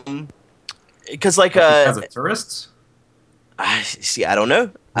 Because like Because of tourists? I don't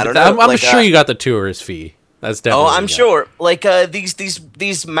know. I don't know. I'm Like, sure you got the tourist fee. That's definitely. Oh, I'm what you got. sure. Like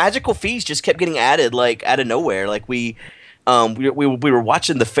these magical fees just kept getting added like out of nowhere. Like we were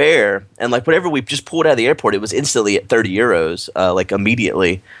watching the fair and like whenever we just pulled out of the airport, it was instantly at 30 euros, like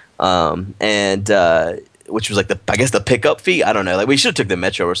immediately. Which was like I guess the pickup fee. I don't know. Like we should have took the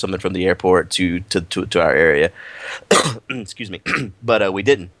metro or something from the airport to our area. Excuse me, but we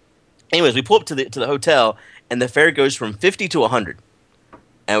didn't. Anyways, we pull up to the hotel and the fare goes from 50 to 100,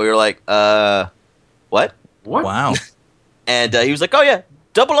 and we were like, what? What? Wow. And he was like, "Oh yeah,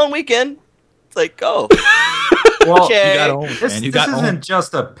 double on weekend." It's like, oh, Well, okay. You got home, this, man. You this got isn't home.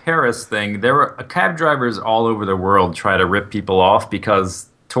 just a Paris thing. There were cab drivers all over the world try to rip people off because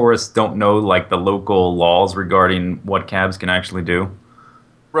tourists don't know like the local laws regarding what cabs can actually do.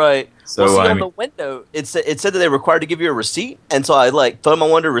 Right. So, well, see, I on mean- the window, it said that they were required to give you a receipt, and so I like told him I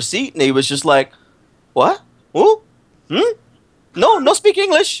wanted a receipt, and he was just like, "What? Who? No, speak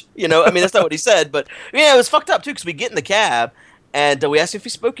English." You know, I mean that's not what he said, but yeah, it was fucked up too because we get in the cab, and we asked if he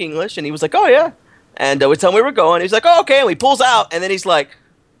spoke English, and he was like, "Oh yeah," and we tell him where we're going. He's like, "Oh okay," and he pulls out, and then he's like,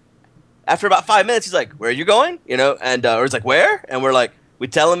 after about 5 minutes, he's like, "Where are you going?" You know, and or he's like, "Where?" And we're like, we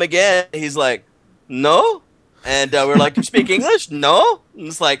tell him again, he's like, "No." And we're like, "You speak English?" "No." And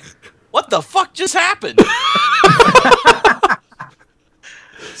it's like, what the fuck just happened?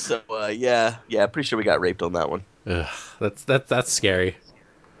 So yeah, pretty sure we got raped on that one. Ugh, that's scary.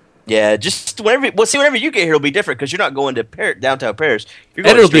 Yeah, just whenever you get here, it'll be different because you're not going to downtown Paris. You're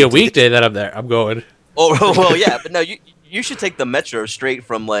And going it'll be a straight to weekday that I'm there. I'm going. Oh well, yeah, but no, you should take the metro straight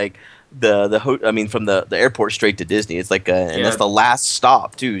from like from the airport straight to Disney. It's like and Yeah. that's the last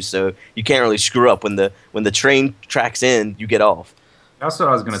stop too, so you can't really screw up when the train tracks in. You get off. That's what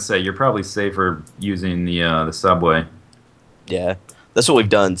I was gonna say. You're probably safer using the subway. Yeah, that's what we've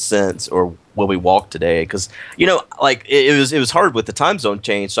done since, or when we walked today, because like it was hard with the time zone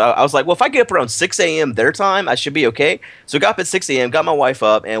change. So I was like, well, if I get up around 6 a.m. their time, I should be okay. So we got up at 6 a.m., got my wife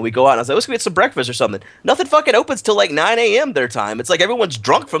up, and we go out. And I was like, let's go get some breakfast or something. Nothing fucking opens till like 9 a.m. their time. It's like everyone's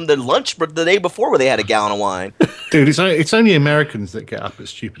drunk from the lunch the day before where they had a gallon of wine. Dude, it's only Americans that get up at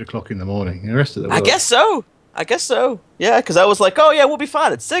stupid o'clock in the morning. The rest of the world. I guess so. Yeah, because I was like, oh yeah, we'll be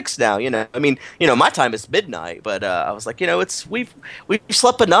fine at 6 now. I mean, my time is midnight, but I was like, we've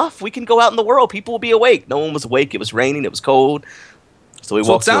slept enough. We can go out in the world. People will be awake. No one was awake. It was raining. It was cold. So we So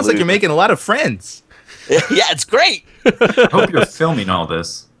it walked. sounds like you're making a lot of friends. Yeah, it's great. I hope you're filming all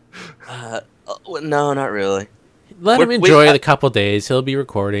this. No, not really. Let him We- enjoy the couple days. He'll be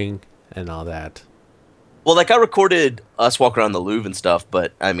recording and all that. Well, like I recorded us walk around the Louvre and stuff,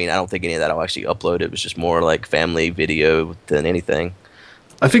 but I mean, I don't think any of that I'll actually upload. It was just more like family video than anything.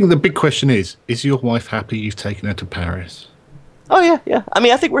 I think the big question is your wife happy you've taken her to Paris? Oh yeah. I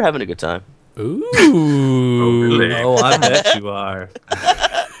mean, I think we're having a good time. Ooh. really? Oh, I bet you are.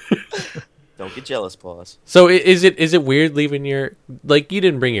 Don't get jealous, Paws. So is it weird leaving your, like, you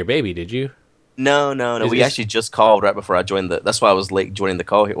didn't bring your baby, did you? No. We actually just called right before I joined that's why I was late joining the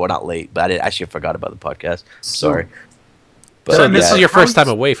call here. Well, not late, but I actually forgot about the podcast. Sorry. But, so this is your first time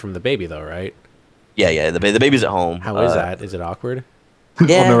away from the baby, though, right? Yeah. The baby's at home. How is that? Is it awkward?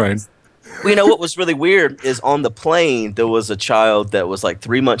 Yeah. On their own. Well, you know what was really weird is on the plane there was a child that was like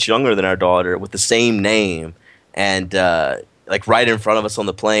 3 months younger than our daughter with the same name, and like right in front of us on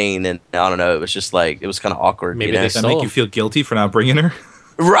the plane, and I don't know, it was just like it was kind of awkward. Maybe Does that make you feel guilty for not bringing her?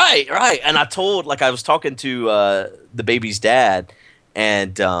 Right. And I was talking to the baby's dad,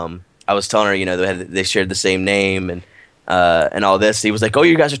 and I was telling her, you know, they shared the same name and all this. He was like, "Oh,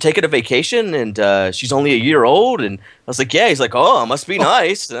 you guys are taking a vacation, and she's only a year old." And I was like, "Yeah." He's like, "Oh, it must be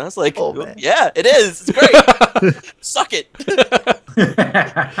nice." And I was like, "Yeah, it is. It's great. Suck it."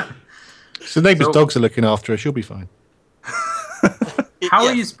 So neighbour's dogs are looking after her. She'll be fine. How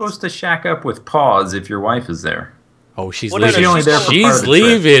are you supposed to shack up with Paws if your wife is there? Oh, she's Well, no, leaving. no, she's going- She's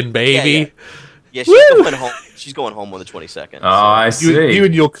leaving, baby. Yeah, she's going home. She's going home on the 22nd. Oh, I see. You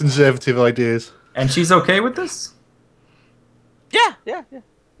and your conservative ideas. And she's okay with this? Yeah.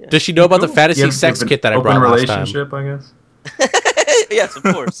 Does she know about the Cool. fantasy You have sex an kit that I open brought last time? relationship, I guess. Yes, of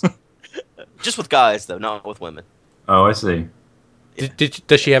course. Just with guys, though, not with women. Oh, I see.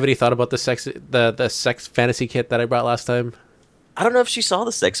 Does she have any thought about the sex fantasy kit that I brought last time? I don't know if she saw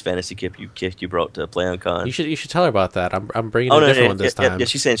the sex fantasy kit you brought to PlayOnCon. You should tell her about that. I'm bringing a different one this time. Yeah,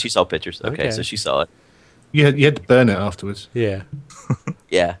 she's saying she saw pictures. Okay, so she saw it. You had to burn it afterwards. Yeah.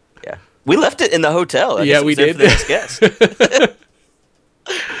 Yeah. We left it in the hotel. I guess it We was there did. for the next guest.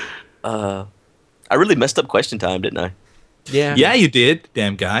 I really messed up question time, didn't I? Yeah. Yeah, you did,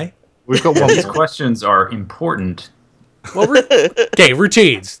 damn guy. We've got one. These questions are important. Well, okay,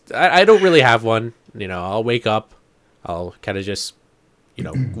 routines. I don't really have one. You know, I'll wake up. I'll kind of just, you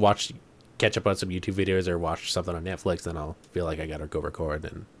know, catch up on some YouTube videos or watch something on Netflix. Then I'll feel like I gotta go record.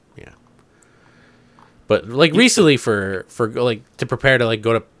 And yeah. But like recently, for like to prepare to like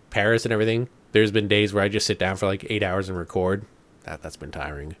go to Paris and everything, there's been days where I just sit down for like 8 hours and record. That's been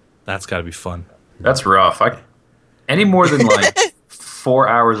tiring. That's got to be fun. That's rough. Any more than like 4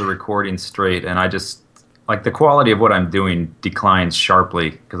 hours of recording straight, and I just like the quality of what I'm doing declines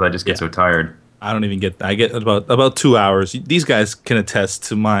sharply because I just get so tired. I don't even get. I get about 2 hours. These guys can attest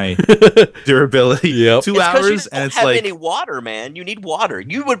to my durability. Yep. 2 It's 'cause hours, you and don't it's have like any water, man. You need water.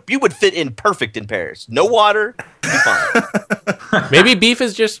 You would fit in perfect in Paris. No water, you'd be fine. Maybe beef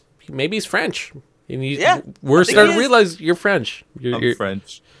is just maybe he's French. And Yeah, we're I think starting he to is. realize you're French. I'm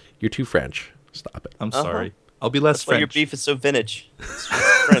French. You're too French. Stop it. I'm sorry. I'll be less That's why your French. beef is so vintage. It's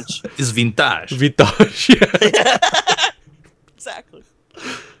French. Is vintage. Vintage. Yeah. Exactly.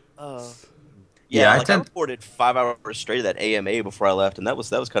 Yeah, I I tend- recorded 5 hours straight of that AMA before I left, and that was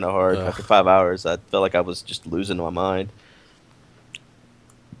kind of hard. After 5 hours, I felt like I was just losing my mind.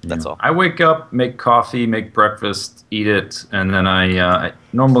 That's all. I wake up, make coffee, make breakfast, eat it, and then I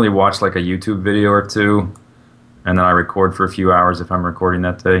normally watch like a YouTube video or two, and then I record for a few hours if I'm recording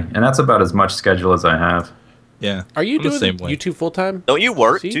that day. And that's about as much schedule as I have. Yeah. Are you I'm the doing same way. YouTube full time? Don't you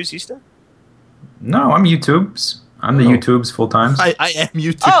work See? too, Sister? No, I'm YouTubes. I'm the YouTubes full time. I am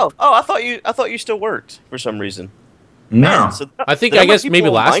YouTube. Oh, I thought you still worked for some reason. No. Man, so I think the I number of guess maybe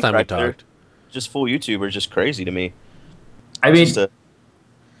people on last time we Minecraft that are talked. Just full YouTube are just crazy to me. I mean, Just a-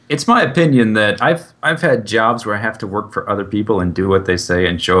 it's my opinion that I've had jobs where I have to work for other people and do what they say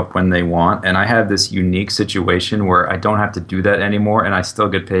and show up when they want, and I have this unique situation where I don't have to do that anymore and I still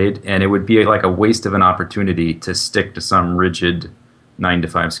get paid, and it would be like a waste of an opportunity to stick to some rigid 9 to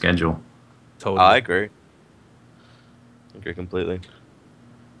 5 schedule. Totally. I agree. I agree completely.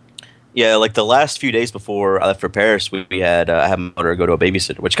 Yeah, like the last few days before I left for Paris, we had I had my daughter go to a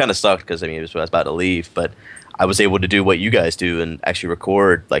babysitter, which kind of sucked because I mean I was about to leave, but I was able to do what you guys do and actually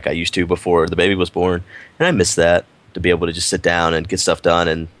record like I used to before the baby was born, and I miss that, to be able to just sit down and get stuff done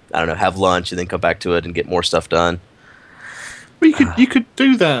and I don't know, have lunch and then come back to it and get more stuff done. Well, you could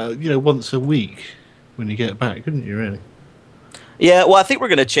do that, once a week when you get back, couldn't you? Really? Yeah, well, I think we're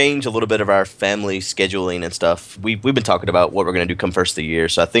going to change a little bit of our family scheduling and stuff. We've been talking about what we're going to do come first of the year,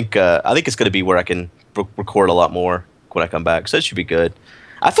 so I think it's going to be where I can record a lot more when I come back. So it should be good.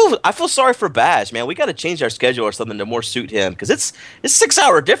 I feel sorry for Bash, man. We got to change our schedule or something to more suit him because it's 6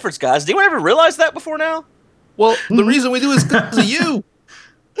 hour difference, guys. Did anyone ever realize that before now? Well, the reason we do is because of you.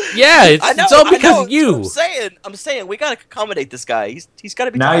 Yeah, it's all because of you. That's what I'm saying we got to accommodate this guy. He's got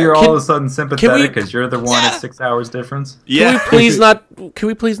to be. Now tired. you're all of a sudden sympathetic because you're the one Yeah. at 6 hours difference. Can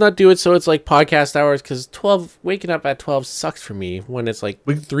we please not do it so it's like podcast hours? Because waking up at 12 sucks for me when it's like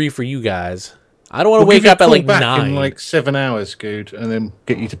 3 for you guys. I don't want to wake up at like back 9. in like 7 hours, Good, and then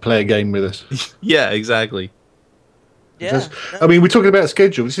get you to play a game with us. Yeah, exactly. Yeah. I mean, we're talking about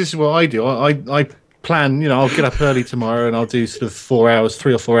schedules. This is what I do. I plan. I'll get up early tomorrow and I'll do sort of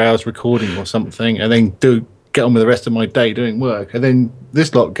 3 or 4 hours recording or something, and then get on with the rest of my day doing work. And then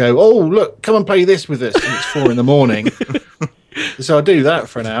this lot go, oh look, come and play this with us. And it's 4 a.m. So I do that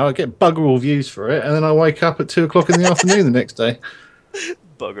for an hour. I get bugger all views for it, and then I wake up at 2 o'clock in the afternoon the next day.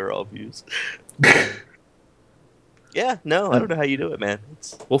 Bugger all views. Yeah, no, I don't know how you do it, man.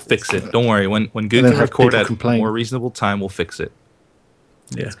 We'll fix it. Don't worry. When Good can record at a more reasonable time, we'll fix it.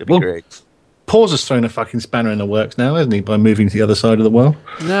 Yeah, it's gonna be great. Paws has thrown a fucking spanner in the works now, hasn't he, by moving to the other side of the world?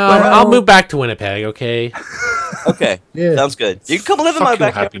 No, I'll move back to Winnipeg, okay? Okay, yeah. Sounds good. You can come live in my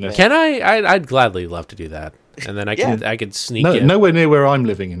backyard. Can I? I'd gladly love to do that. And then I can sneak in. Nowhere near where I'm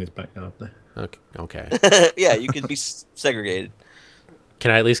living in his backyard there. Okay. Yeah, you can be segregated.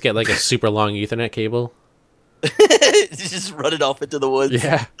 Can I at least get like a super long Ethernet cable? Just run it off into the woods.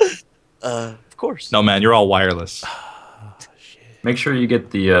 Yeah. Of course. No, man, you're all wireless. Make sure you get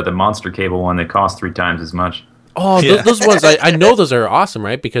the monster cable one that costs 3 times as much. Oh, those ones, I know those are awesome,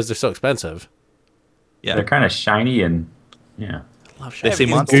 right? Because they're so expensive. Yeah. They're kind of shiny and, yeah. I love shiny. They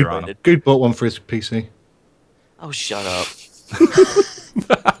say monster on them. Good bought one for his PC. Oh, shut up.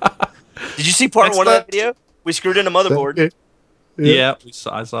 Did you see part 1 of that video? We screwed in a motherboard. Yeah,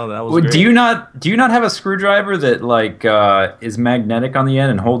 I saw that. Was great. Do you not have a screwdriver that is magnetic on the end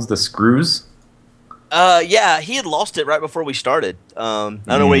and holds the screws? Yeah, he had lost it right before we started. I don't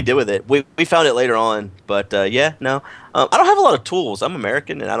know what he did with it. We found it later on, but yeah, no. I don't have a lot of tools. I'm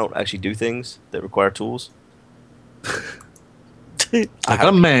American, and I don't actually do things that require tools. I got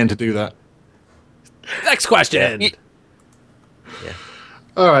a man to do that. Next question. Yeah.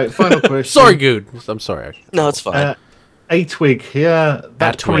 All right, final question. Sorry, Good. I'm sorry. No, it's fine. Atwig, yeah,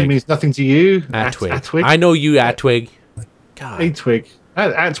 that probably means nothing to you. Atwig. I know you, Atwig. God. Atwig.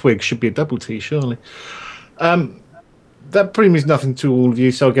 Atwig should be a double T, surely. That probably means nothing to all of you,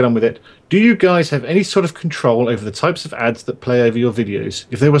 so I'll get on with it. Do you guys have any sort of control over the types of ads that play over your videos?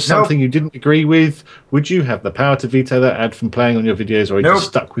 If there was something you didn't agree with, would you have the power to veto that ad from playing on your videos, or are you just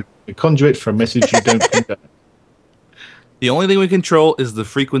stuck with the conduit for a message you don't condone? The only thing we control is the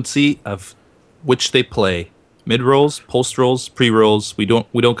frequency of which they play. Mid-rolls, post-rolls, pre-rolls. We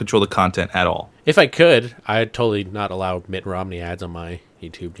don't control the content at all. If I could, I'd totally not allow Mitt Romney ads on my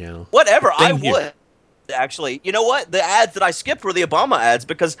YouTube channel. Whatever, I would. Actually, you know what? The ads that I skipped were the Obama ads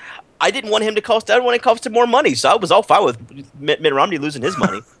because I didn't want him to cost. I didn't want it to cost him more money, so I was all fine with Mitt Romney losing his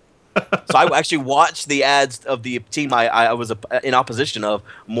money. So I actually watched the ads of the team I was in opposition of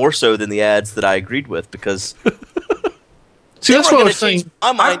more so than the ads that I agreed with because. See, that's what I was saying.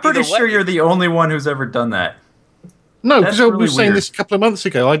 I'm pretty sure you're the only one who's ever done that. No, because I was saying this a couple of months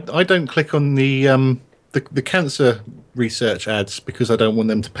ago. I don't click on the cancer research ads because I don't want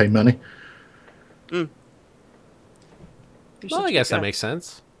them to pay money. Well, I guess that makes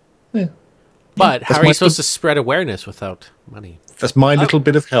sense. Yeah. But how are you supposed to spread awareness without money? That's my little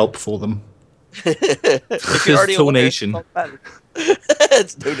bit of help for them. It's donation.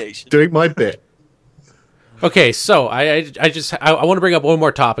 It's donation. Doing my bit. Okay, so I want to bring up one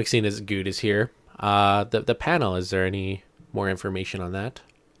more topic, seeing as Good is here. The panel. Is there any more information on that?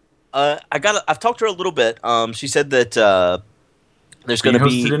 I've talked to her a little bit. She said that there's going to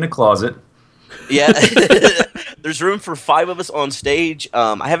be hosted in a closet. Yeah, there's room for 5 of us on stage.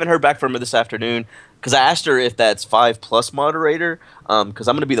 I haven't heard back from her this afternoon because I asked her if that's 5+ moderator. Because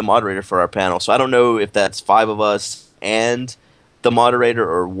I'm going to be the moderator for our panel, so I don't know if that's 5 of us and the moderator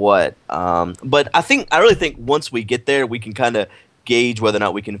or what. But I really think once we get there, we can kind of gauge whether or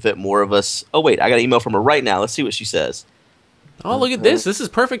not we can fit more of us. Oh wait, I got an email from her right now. Let's see what she says. Oh, look at this! This is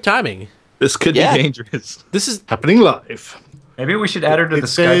perfect timing. This could be dangerous. This is happening live. Maybe we should add her to the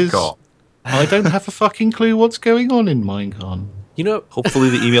Skype call. I don't have a fucking clue what's going on in Minecon. You know, hopefully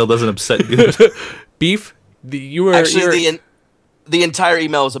the email doesn't upset you. Beef. The entire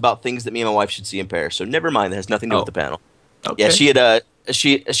email is about things that me and my wife should see in Paris. So never mind. That has nothing to do with the panel. Okay. Yeah, she had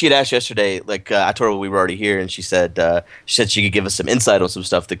asked yesterday. Like I told her we were already here, and she said she could give us some insight on some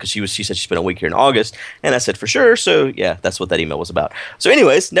stuff because she said she spent a week here in August, and I said for sure. So yeah, that's what that email was about. So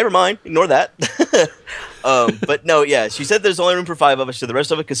anyways, never mind. Ignore that. But no, yeah, she said there's only room for 5 of us, so the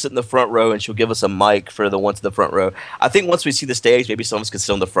rest of it can sit in the front row, and she'll give us a mic for the ones in the front row. I think once we see the stage, maybe some of us can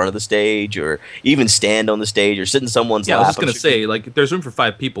sit on the front of the stage, or even stand on the stage, or sit in someone's lap. I was just gonna say, like, if there's room for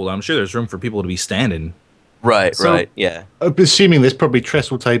 5 people, I'm sure there's room for people to be standing. Right, yeah. I'm assuming there's probably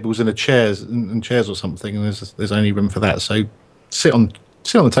trestle tables and chairs or something, and there's only room for that. So sit on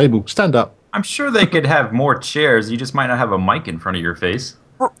the table, stand up. I'm sure they could have more chairs. You just might not have a mic in front of your face.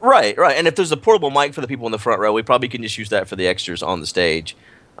 Right. And if there's a portable mic for the people in the front row, we probably can just use that for the extras on the stage.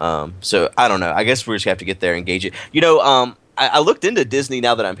 So I don't know. I guess we just have to get there and gauge it. I looked into Disney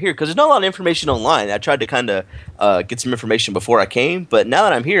now that I'm here because there's not a lot of information online. I tried to kind of get some information before I came, but now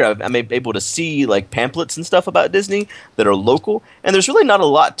that I'm here, I'm able to see like pamphlets and stuff about Disney that are local, and there's really not a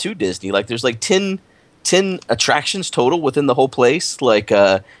lot to Disney. Like there's like 10 attractions total within the whole place. Like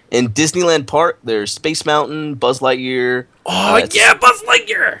in Disneyland Park, there's Space Mountain, Buzz Lightyear. Oh yeah, Buzz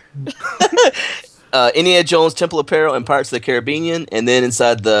Lightyear. Indiana Jones Temple of Peril and Pirates of the Caribbean, and then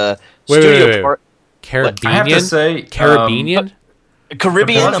inside the wait. park. Caribbean? I have to say, Caribbean?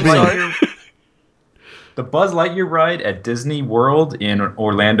 Caribbean, I'm sorry. The Buzz Lightyear ride at Disney World in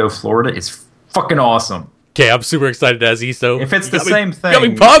Orlando, Florida is fucking awesome. Okay, I'm super excited as Iso. If it's the same thing, got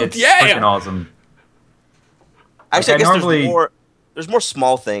me pumped, it's yeah! freaking awesome. Actually, Like, I guess there's more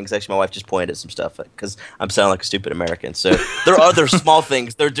small things. Actually, my wife just pointed at some stuff because I'm sounding like a stupid American. So there are other small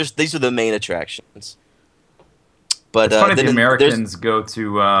things. These are the main attractions. But It's funny the Americans go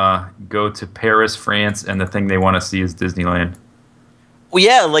to Paris, France, and the thing they want to see is Disneyland. Well,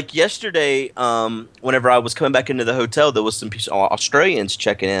 yeah, like yesterday, whenever I was coming back into the hotel, there was some Australians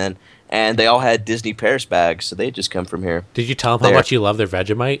checking in, and they all had Disney Paris bags, so they had just come from here. Did you tell them how much you love their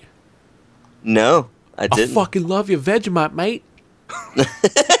Vegemite? No, I didn't. I fucking love your Vegemite, mate.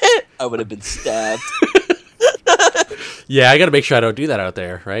 I would have been stabbed. Yeah, I gotta make sure I don't do that out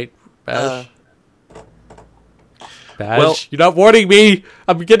there, right, Bash? Bash, well- you're not warning me.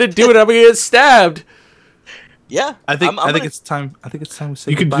 I'm gonna do it. I'm gonna get stabbed. Yeah, I think I'm it's time. I think it's time we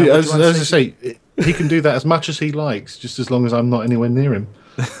say You can goodbye. do, What as do you wanna I say, he can do that as much as he likes, just as long as I'm not anywhere near him.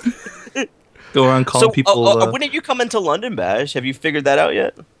 Go around calling people. when did you come into London, Bash? Have you figured that out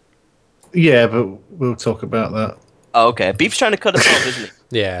yet? Yeah, but we'll talk about that. Oh, okay. Beef's trying to cut us off, isn't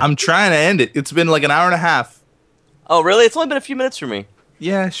he? Yeah. I'm trying to end it. It's been like an hour and a half. Oh, really? It's only been a few minutes for me.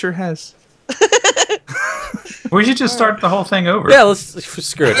 Yeah, it sure has. We should just start the whole thing over. Yeah, let's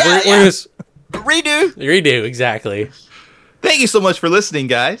screw it. We're just Redo. exactly. Thank you so much for listening,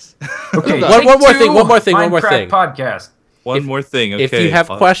 guys. Okay, One more thing. Minecraft podcast. One more thing. Okay. If you have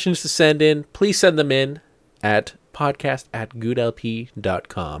questions to send in, please send them in at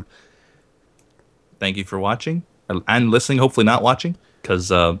podcast@goodlp.com. Thank you for watching and listening. Hopefully not watching because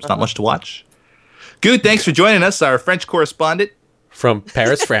it's not much to watch. Good. Thanks for joining us, our French correspondent From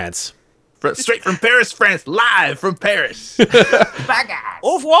Paris, France. straight from Paris, France, live from Paris.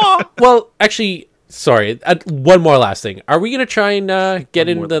 Au revoir. Well, actually, sorry. One more last thing. Are we going to try and get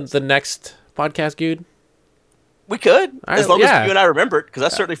in the next podcast, dude? We could, All as right, long yeah. as you and I remember it, because I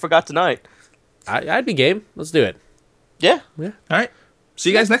certainly forgot tonight. I'd be game. Let's do it. Yeah. All right. See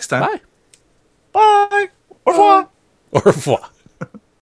you guys next time. Bye. Bye. Au revoir. Au revoir.